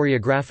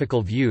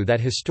historiographical view that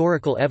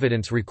historical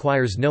evidence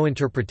requires no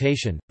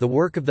interpretation, the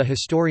work of the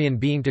historian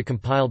being to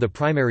compile the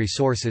primary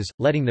sources,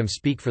 letting them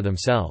speak for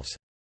themselves.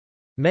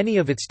 Many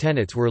of its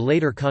tenets were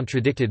later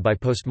contradicted by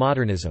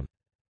postmodernism.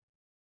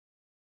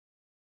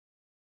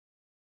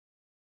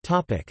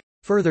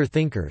 Further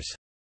thinkers.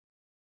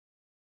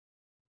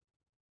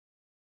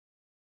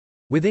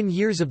 Within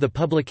years of the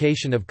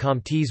publication of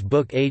Comte's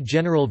book A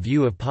General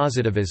View of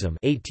Positivism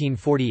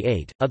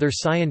 1848, other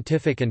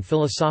scientific and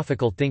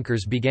philosophical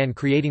thinkers began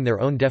creating their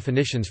own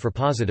definitions for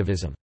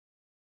positivism.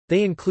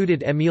 They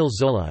included Émile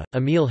Zola,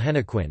 Émile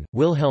Hennequin,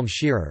 Wilhelm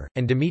Scherer,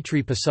 and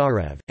Dmitry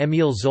Pisarev.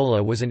 Émile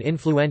Zola was an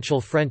influential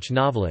French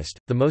novelist,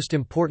 the most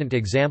important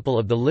example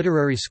of the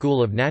literary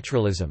school of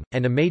naturalism,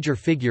 and a major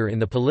figure in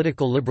the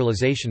political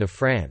liberalization of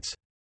France.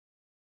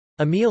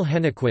 Émile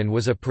Hennequin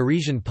was a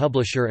Parisian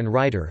publisher and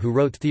writer who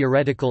wrote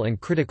theoretical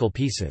and critical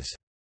pieces.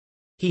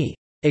 He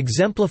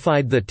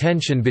exemplified the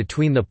tension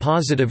between the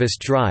positivist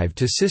drive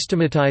to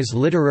systematize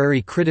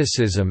literary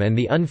criticism and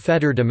the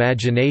unfettered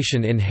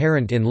imagination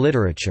inherent in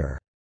literature.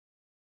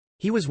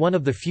 He was one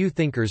of the few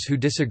thinkers who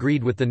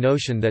disagreed with the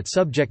notion that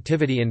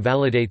subjectivity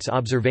invalidates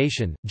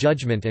observation,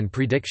 judgment and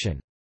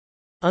prediction.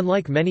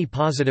 Unlike many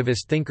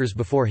positivist thinkers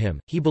before him,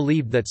 he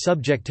believed that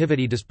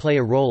subjectivity does play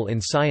a role in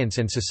science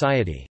and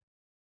society.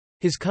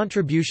 His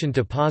contribution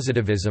to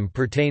positivism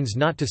pertains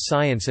not to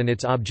science and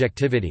its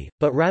objectivity,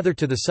 but rather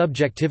to the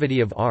subjectivity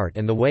of art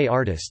and the way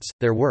artists,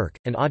 their work,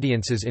 and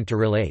audiences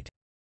interrelate.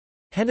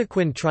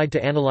 Hennequin tried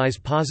to analyze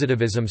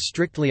positivism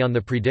strictly on the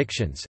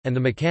predictions, and the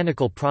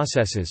mechanical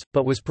processes,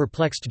 but was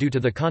perplexed due to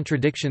the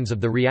contradictions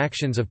of the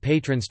reactions of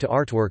patrons to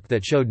artwork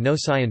that showed no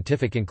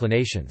scientific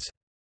inclinations.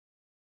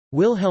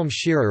 Wilhelm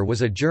Scherer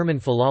was a German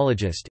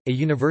philologist, a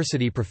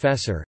university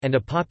professor, and a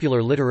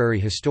popular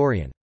literary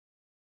historian.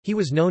 He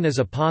was known as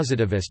a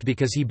positivist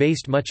because he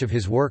based much of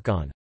his work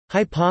on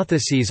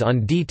hypotheses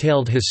on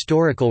detailed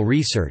historical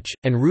research,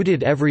 and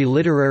rooted every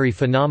literary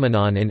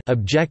phenomenon in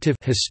objective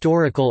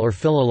historical or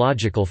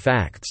philological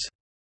facts.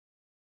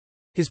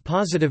 His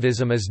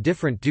positivism is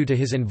different due to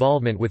his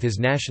involvement with his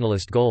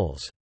nationalist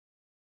goals.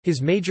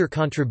 His major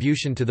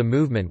contribution to the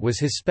movement was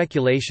his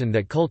speculation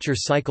that culture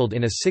cycled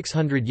in a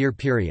 600-year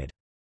period.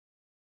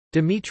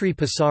 Dmitry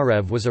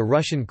Pisarev was a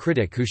Russian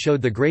critic who showed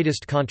the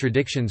greatest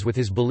contradictions with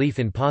his belief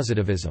in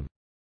positivism.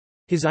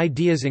 His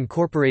ideas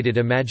incorporated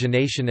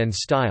imagination and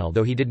style,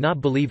 though he did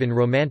not believe in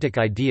romantic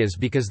ideas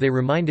because they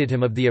reminded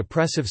him of the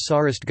oppressive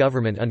Tsarist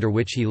government under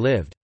which he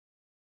lived.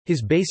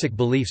 His basic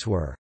beliefs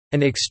were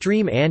an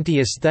extreme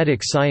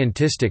anti-aesthetic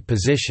scientistic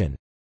position.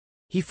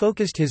 He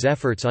focused his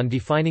efforts on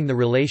defining the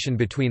relation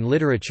between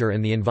literature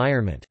and the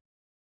environment.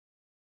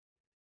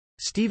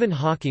 Stephen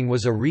Hawking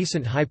was a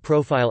recent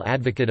high-profile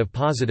advocate of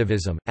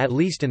positivism, at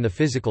least in the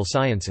physical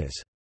sciences.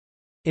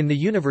 In The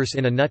Universe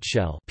in a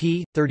Nutshell,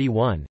 p.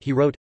 31, he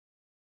wrote,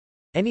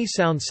 "Any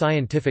sound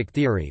scientific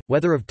theory,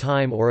 whether of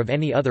time or of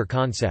any other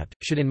concept,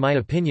 should in my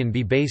opinion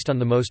be based on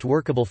the most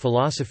workable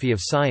philosophy of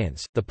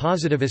science, the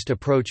positivist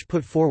approach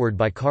put forward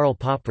by Karl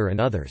Popper and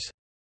others.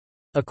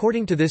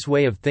 According to this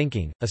way of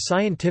thinking, a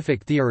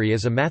scientific theory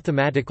is a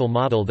mathematical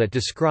model that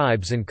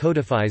describes and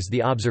codifies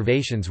the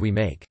observations we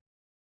make.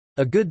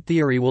 A good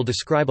theory will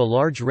describe a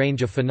large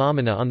range of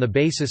phenomena on the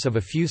basis of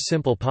a few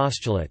simple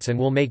postulates and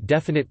will make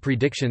definite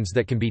predictions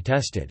that can be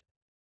tested.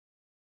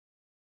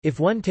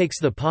 If one takes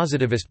the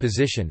positivist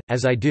position,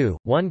 as I do,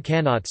 one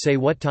cannot say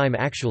what time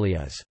actually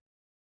is.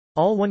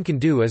 All one can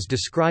do is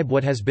describe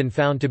what has been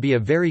found to be a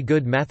very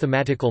good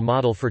mathematical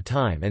model for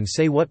time and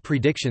say what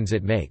predictions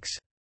it makes."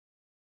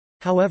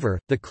 However,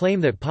 the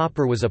claim that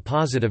Popper was a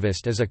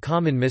positivist is a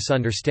common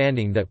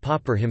misunderstanding that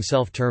Popper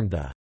himself termed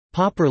the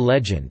Popper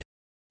legend.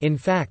 In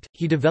fact,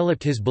 he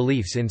developed his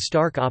beliefs in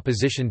stark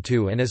opposition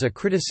to and as a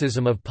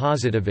criticism of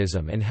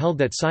positivism and held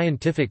that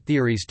scientific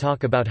theories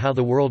talk about how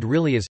the world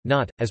really is,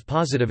 not, as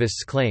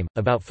positivists claim,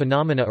 about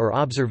phenomena or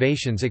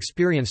observations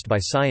experienced by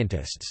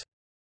scientists.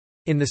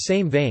 In the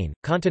same vein,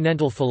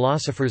 continental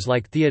philosophers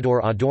like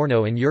Theodor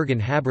Adorno and Jürgen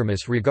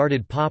Habermas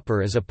regarded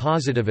Popper as a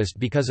positivist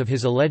because of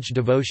his alleged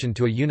devotion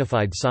to a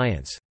unified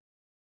science.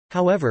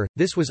 However,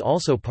 this was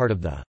also part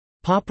of the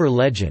Popper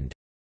legend.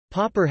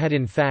 Popper had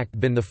in fact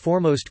been the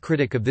foremost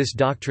critic of this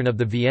doctrine of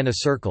the Vienna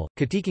Circle,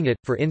 critiquing it,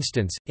 for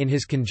instance, in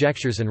his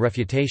Conjectures and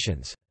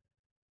Refutations.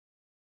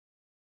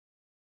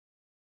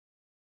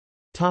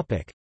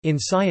 In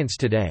science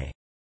today.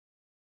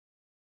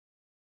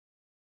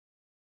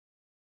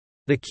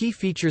 The key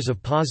features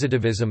of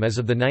positivism as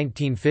of the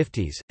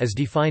 1950s, as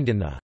defined in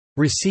the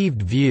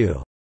received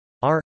view,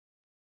 are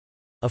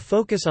a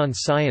focus on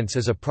science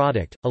as a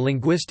product, a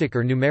linguistic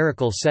or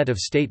numerical set of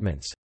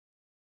statements,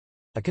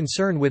 a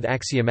concern with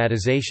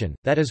axiomatization,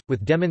 that is,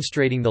 with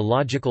demonstrating the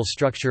logical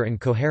structure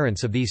and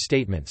coherence of these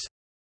statements,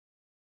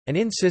 an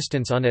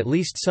insistence on at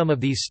least some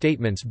of these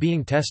statements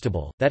being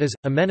testable, that is,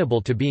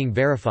 amenable to being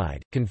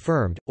verified,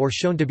 confirmed, or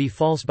shown to be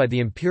false by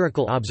the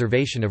empirical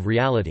observation of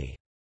reality.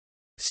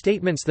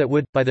 Statements that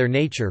would, by their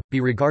nature,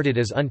 be regarded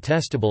as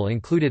untestable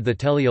included the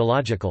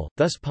teleological,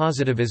 thus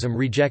positivism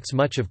rejects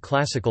much of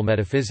classical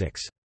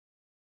metaphysics.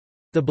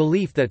 The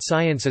belief that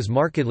science is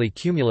markedly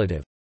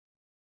cumulative,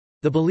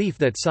 the belief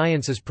that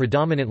science is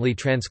predominantly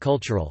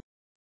transcultural,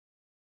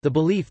 the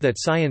belief that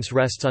science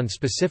rests on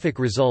specific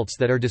results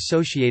that are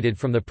dissociated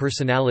from the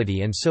personality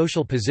and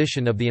social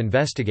position of the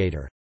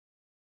investigator,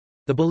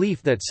 the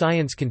belief that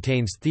science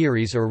contains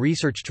theories or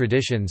research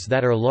traditions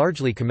that are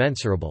largely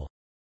commensurable,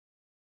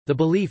 the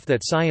belief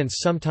that science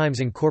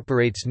sometimes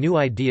incorporates new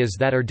ideas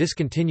that are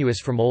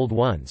discontinuous from old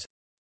ones,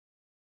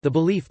 The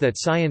belief that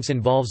science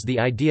involves the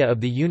idea of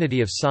the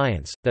unity of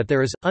science, that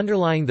there is,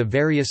 underlying the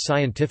various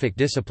scientific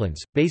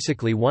disciplines,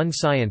 basically one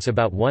science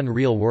about one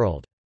real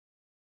world.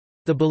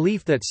 The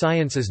belief that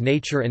science is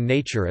nature and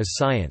nature is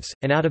science,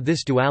 and out of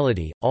this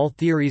duality, all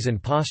theories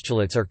and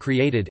postulates are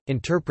created,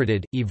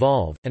 interpreted,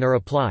 evolve, and are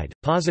applied.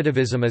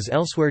 Positivism is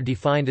elsewhere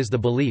defined as the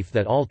belief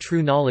that all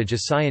true knowledge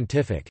is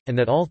scientific, and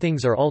that all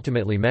things are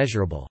ultimately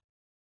measurable.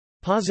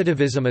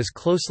 Positivism is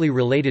closely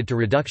related to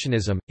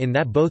reductionism, in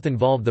that both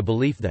involve the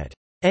belief that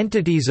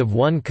entities of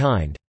one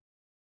kind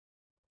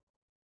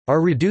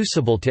are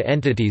reducible to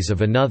entities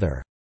of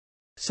another,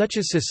 such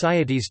as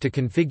societies to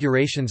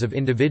configurations of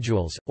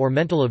individuals, or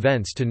mental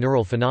events to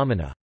neural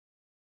phenomena.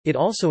 It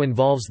also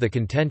involves the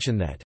contention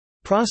that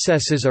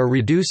processes are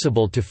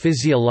reducible to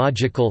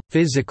physiological,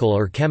 physical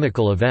or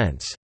chemical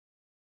events,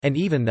 and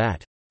even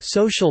that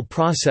social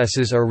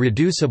processes are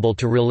reducible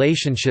to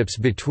relationships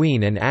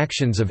between and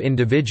actions of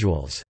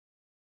individuals,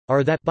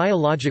 or that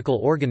biological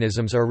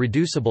organisms are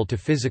reducible to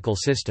physical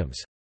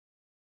systems.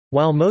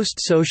 While most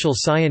social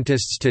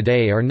scientists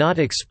today are not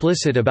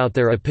explicit about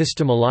their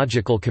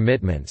epistemological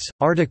commitments,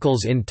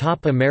 articles in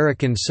top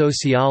American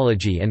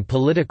sociology and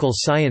political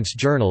science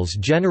journals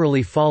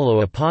generally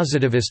follow a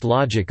positivist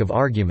logic of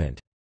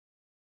argument.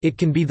 It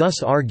can be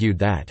thus argued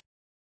that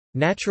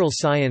natural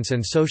science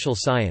and social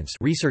science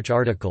research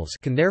articles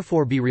can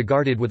therefore be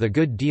regarded with a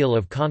good deal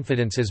of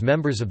confidence as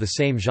members of the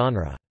same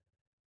genre.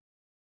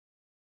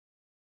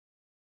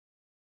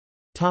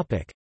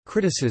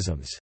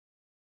 Criticisms.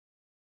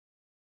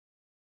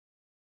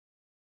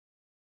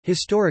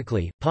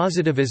 Historically,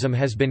 positivism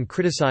has been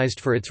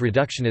criticized for its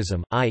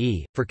reductionism,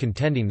 i.e., for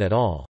contending that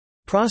all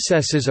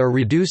processes are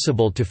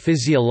reducible to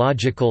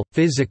physiological,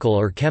 physical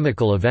or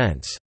chemical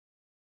events.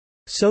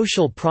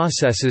 Social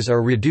processes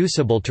are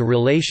reducible to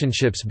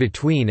relationships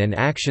between and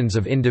actions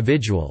of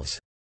individuals,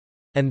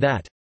 and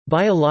that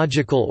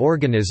biological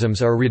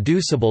organisms are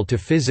reducible to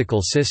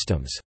physical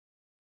systems.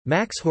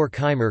 Max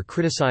Horkheimer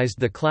criticized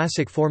the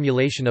classic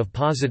formulation of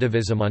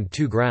positivism on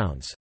two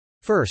grounds.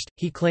 First,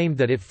 he claimed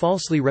that it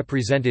falsely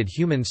represented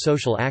human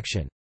social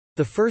action.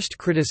 The first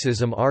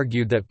criticism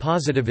argued that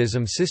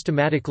positivism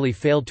systematically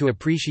failed to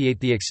appreciate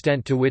the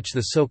extent to which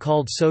the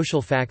so-called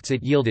social facts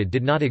it yielded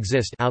did not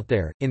exist out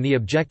there, in the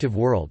objective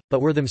world,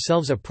 but were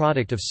themselves a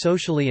product of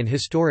socially and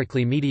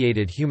historically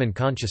mediated human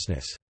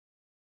consciousness.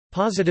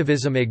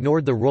 Positivism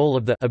ignored the role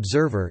of the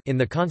observer in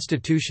the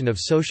constitution of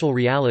social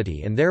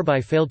reality and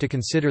thereby failed to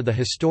consider the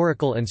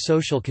historical and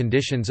social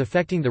conditions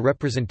affecting the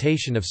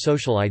representation of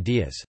social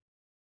ideas.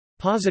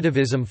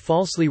 Positivism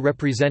falsely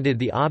represented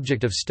the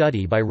object of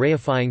study by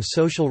reifying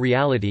social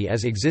reality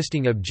as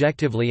existing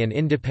objectively and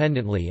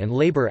independently, and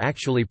labor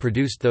actually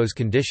produced those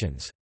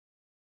conditions.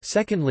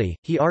 Secondly,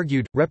 he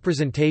argued,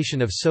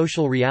 representation of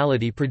social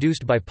reality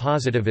produced by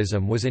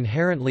positivism was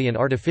inherently and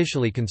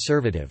artificially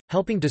conservative,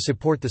 helping to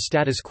support the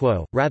status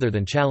quo, rather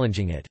than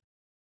challenging it.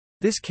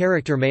 This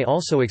character may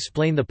also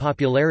explain the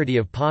popularity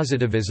of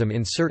positivism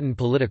in certain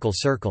political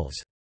circles.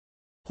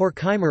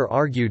 Horkheimer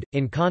argued,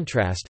 in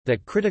contrast,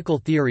 that critical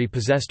theory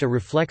possessed a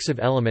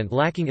reflexive element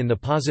lacking in the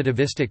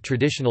positivistic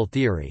traditional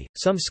theory.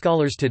 Some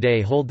scholars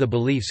today hold the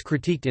beliefs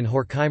critiqued in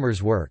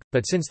Horkheimer's work,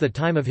 but since the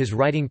time of his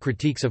writing,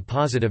 critiques of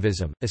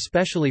positivism,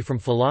 especially from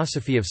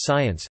philosophy of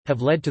science,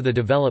 have led to the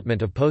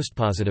development of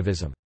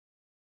postpositivism.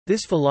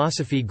 This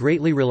philosophy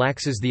greatly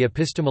relaxes the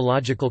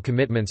epistemological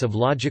commitments of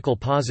logical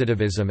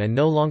positivism and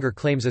no longer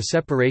claims a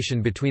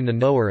separation between the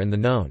knower and the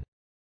known.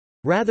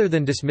 Rather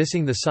than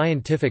dismissing the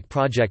scientific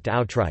project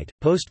outright,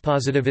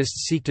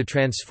 postpositivists seek to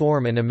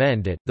transform and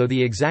amend it, though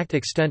the exact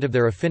extent of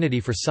their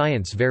affinity for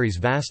science varies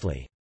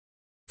vastly.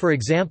 For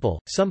example,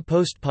 some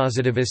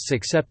postpositivists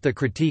accept the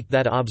critique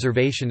that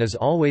observation is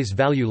always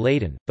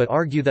value-laden, but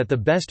argue that the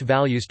best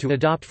values to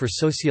adopt for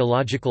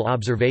sociological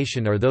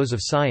observation are those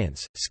of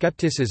science,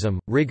 skepticism,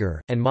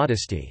 rigor, and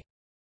modesty.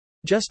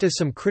 Just as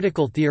some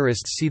critical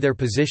theorists see their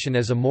position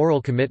as a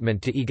moral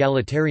commitment to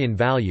egalitarian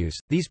values,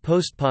 these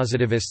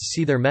postpositivists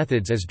see their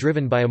methods as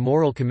driven by a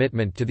moral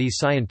commitment to these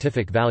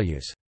scientific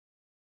values.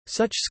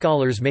 Such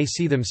scholars may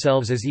see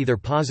themselves as either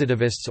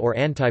positivists or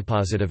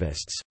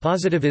antipositivists.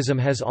 Positivism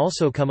has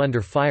also come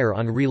under fire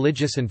on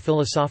religious and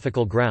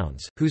philosophical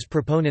grounds, whose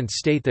proponents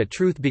state that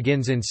truth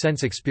begins in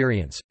sense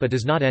experience, but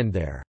does not end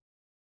there.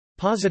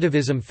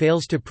 Positivism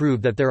fails to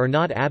prove that there are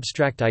not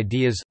abstract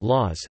ideas,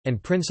 laws,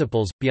 and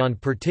principles, beyond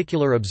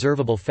particular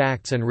observable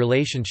facts and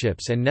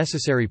relationships and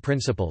necessary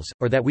principles,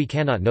 or that we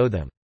cannot know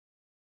them.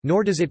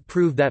 Nor does it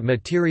prove that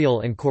material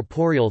and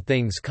corporeal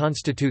things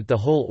constitute the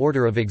whole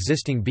order of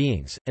existing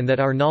beings, and that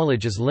our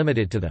knowledge is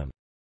limited to them.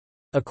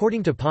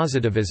 According to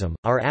positivism,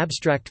 our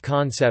abstract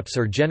concepts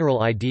or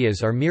general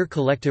ideas are mere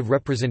collective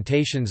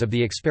representations of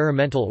the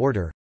experimental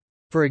order.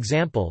 For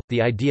example,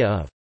 the idea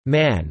of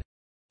man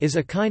is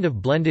a kind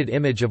of blended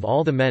image of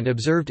all the men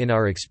observed in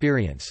our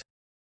experience.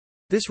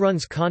 This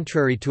runs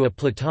contrary to a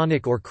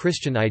Platonic or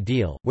Christian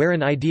ideal, where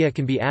an idea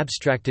can be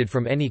abstracted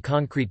from any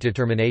concrete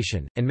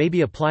determination, and may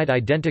be applied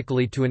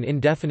identically to an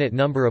indefinite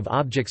number of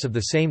objects of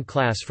the same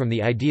class from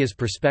the idea's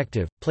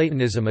perspective.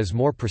 Platonism is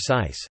more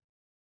precise.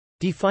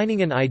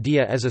 Defining an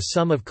idea as a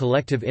sum of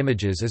collective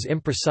images is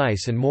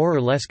imprecise and more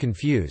or less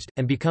confused,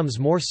 and becomes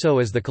more so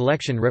as the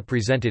collection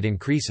represented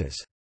increases.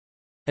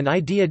 An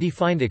idea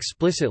defined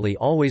explicitly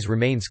always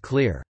remains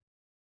clear.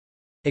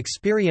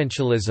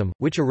 Experientialism,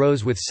 which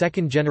arose with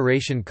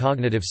second-generation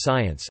cognitive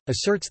science,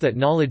 asserts that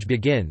knowledge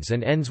begins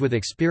and ends with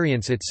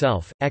experience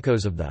itself.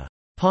 Echoes of the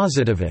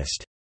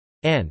positivist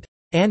and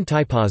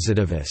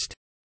antipositivist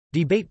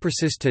debate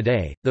persist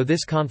today, though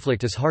this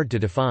conflict is hard to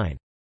define.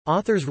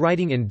 Authors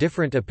writing in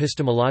different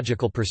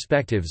epistemological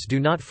perspectives do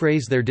not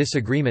phrase their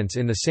disagreements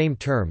in the same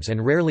terms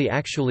and rarely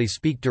actually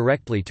speak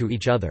directly to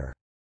each other.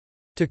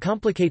 To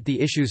complicate the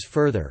issues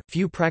further,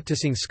 few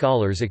practicing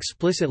scholars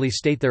explicitly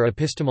state their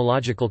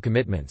epistemological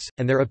commitments,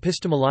 and their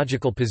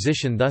epistemological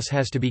position thus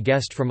has to be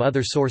guessed from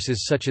other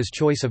sources such as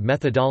choice of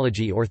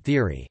methodology or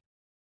theory.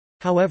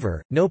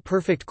 However, no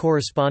perfect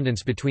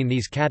correspondence between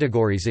these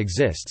categories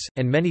exists,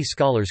 and many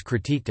scholars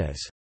critiqued as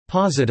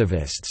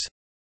positivists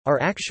are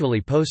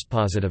actually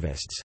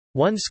postpositivists.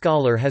 One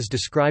scholar has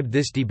described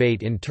this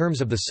debate in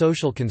terms of the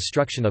social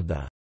construction of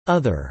the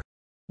other,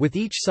 with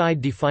each side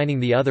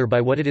defining the other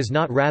by what it is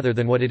not rather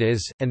than what it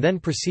is, and then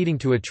proceeding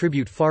to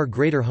attribute far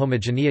greater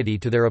homogeneity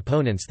to their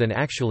opponents than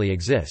actually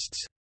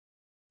exists.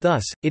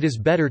 Thus, it is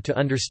better to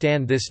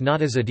understand this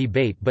not as a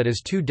debate but as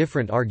two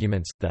different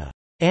arguments, the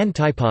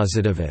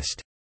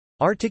antipositivist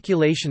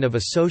articulation of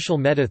a social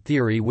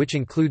meta-theory which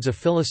includes a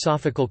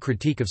philosophical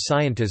critique of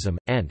scientism,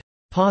 and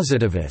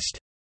positivist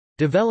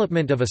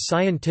development of a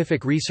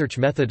scientific research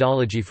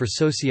methodology for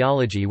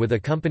sociology with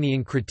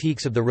accompanying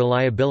critiques of the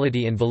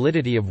reliability and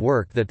validity of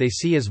work that they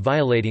see as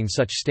violating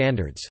such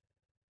standards.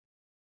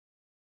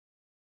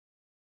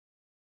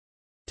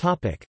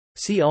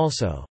 See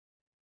also: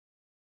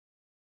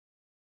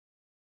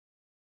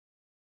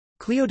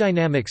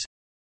 Cliodynamics,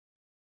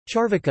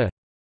 Charvaka,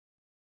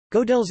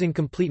 Gödel's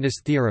incompleteness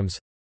theorems,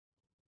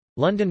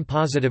 London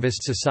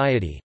Positivist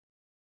Society,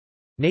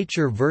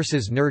 Nature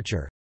versus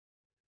Nurture,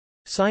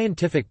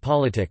 Scientific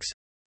Politics,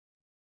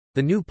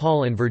 The New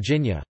Paul and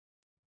Virginia,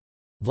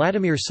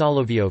 Vladimir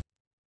Solovyov.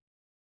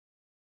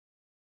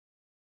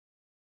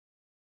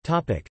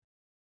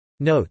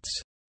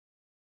 Notes.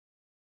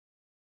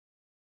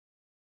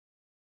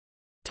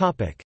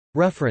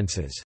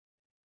 References.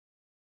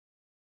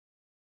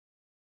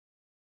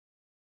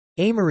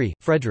 Amory,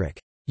 Frederick.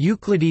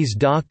 Euclides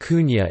da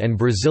Cunha and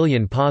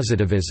Brazilian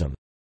Positivism.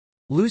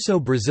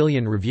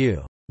 Luso-Brazilian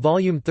Review.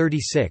 Volume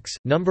 36,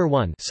 No.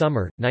 1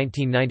 Summer,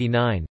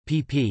 1999,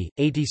 pp.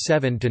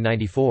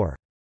 87–94.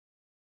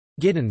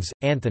 Giddens,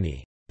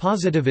 Anthony.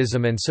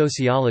 Positivism and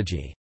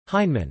Sociology.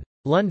 Heinemann.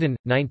 London,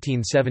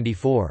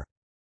 1974.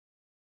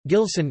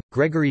 Gilson,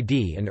 Gregory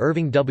D. and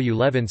Irving W.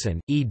 Levinson,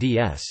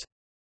 eds.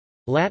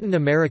 Latin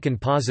American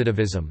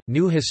Positivism,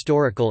 New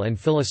Historical and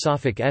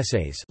Philosophic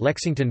Essays,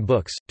 Lexington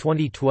Books,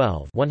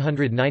 2012,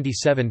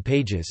 197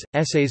 pages,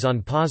 Essays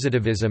on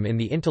Positivism in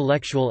the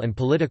Intellectual and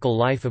Political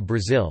Life of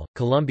Brazil,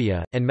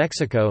 Colombia, and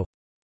Mexico.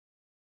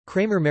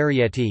 Kramer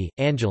Marietti,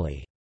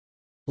 Angeli.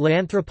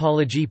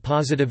 L'anthropologie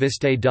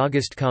positiviste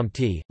d'Auguste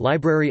Comte,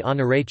 Librairie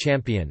Honoré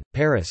Champion,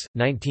 Paris,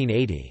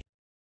 1980.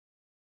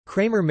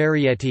 Kramer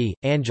Marietti,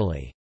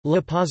 Angeli.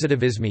 Le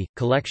positivisme,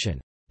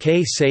 collection.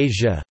 Que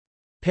sais-je?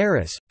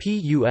 Paris,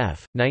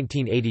 PUF,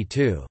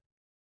 1982.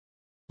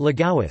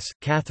 Legowis,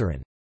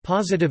 Catherine.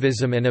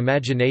 Positivism and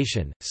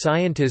Imagination,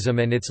 Scientism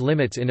and Its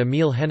Limits in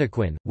Emile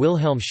Hennequin,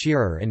 Wilhelm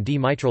Scherer and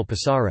Dmitry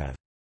Pisarev.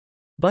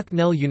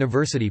 Bucknell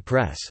University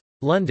Press.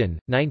 London,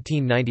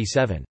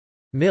 1997.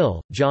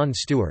 Mill, John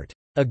Stewart.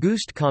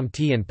 Auguste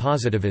Comte and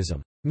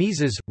Positivism.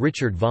 Mises,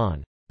 Richard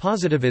Vaughan.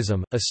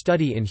 Positivism, A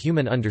Study in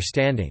Human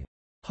Understanding.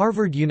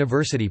 Harvard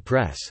University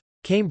Press.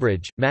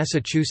 Cambridge,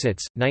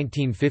 Massachusetts,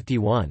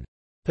 1951.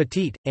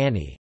 Petit,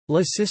 Annie.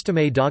 Le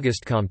système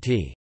d'Auguste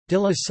Comte. De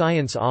la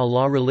science à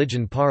la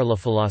religion par la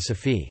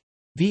philosophie.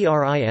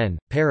 VRIN,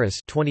 Paris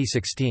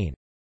 2016.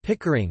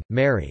 Pickering,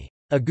 Mary.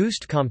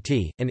 Auguste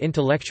Comte, An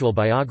Intellectual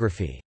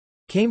Biography.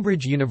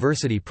 Cambridge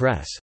University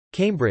Press.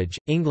 Cambridge,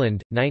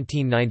 England,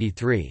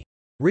 1993.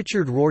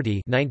 Richard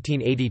Rorty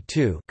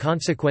 1982,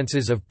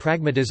 Consequences of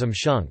Pragmatism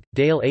Schunk,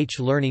 Dale H.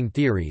 Learning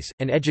Theories,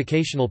 An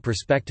Educational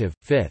Perspective,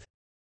 5th.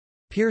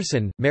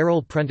 Pearson,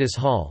 Merrill Prentice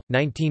Hall,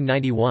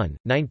 1991,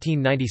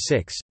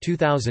 1996,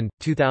 2000,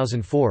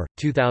 2004,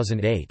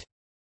 2008.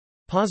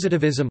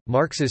 Positivism,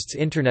 Marxists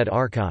Internet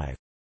Archive.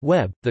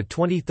 Web,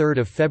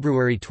 23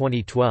 February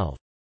 2012.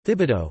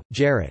 Thibodeau,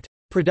 Jarrett.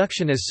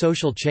 Production as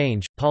Social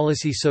Change,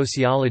 Policy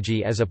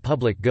Sociology as a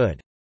Public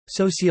Good.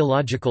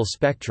 Sociological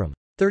Spectrum.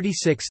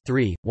 36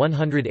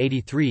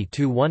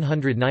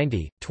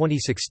 183–190,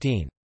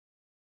 2016.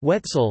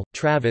 Wetzel,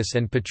 Travis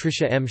and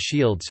Patricia M.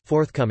 Shields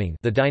forthcoming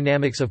The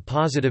Dynamics of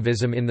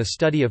Positivism in the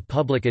Study of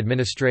Public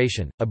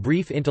Administration, A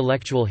Brief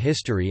Intellectual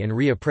History and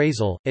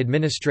Reappraisal,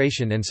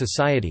 Administration and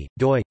Society,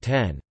 doi,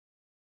 10.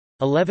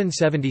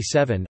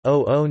 1177,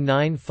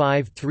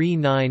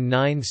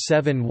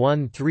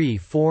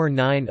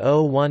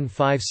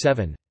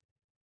 0095399713490157.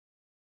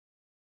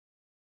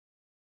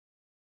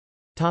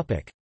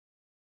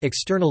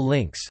 External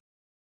links.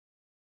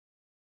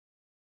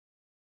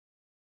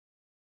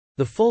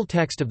 The full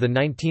text of the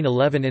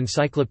 1911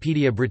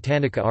 Encyclopaedia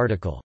Britannica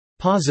article,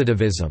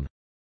 "Positivism",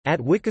 at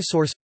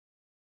Wikisource.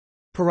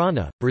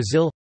 Parana,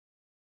 Brazil.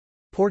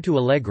 Porto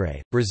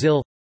Alegre,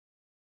 Brazil.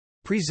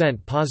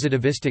 Present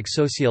positivistic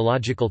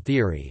sociological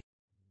theory.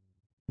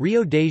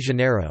 Rio de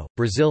Janeiro,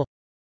 Brazil.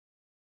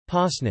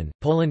 Poznan,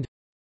 Poland.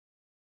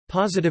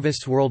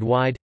 Positivists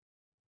worldwide.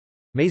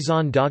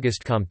 Maison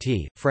d'Auguste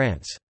Comte,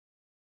 France.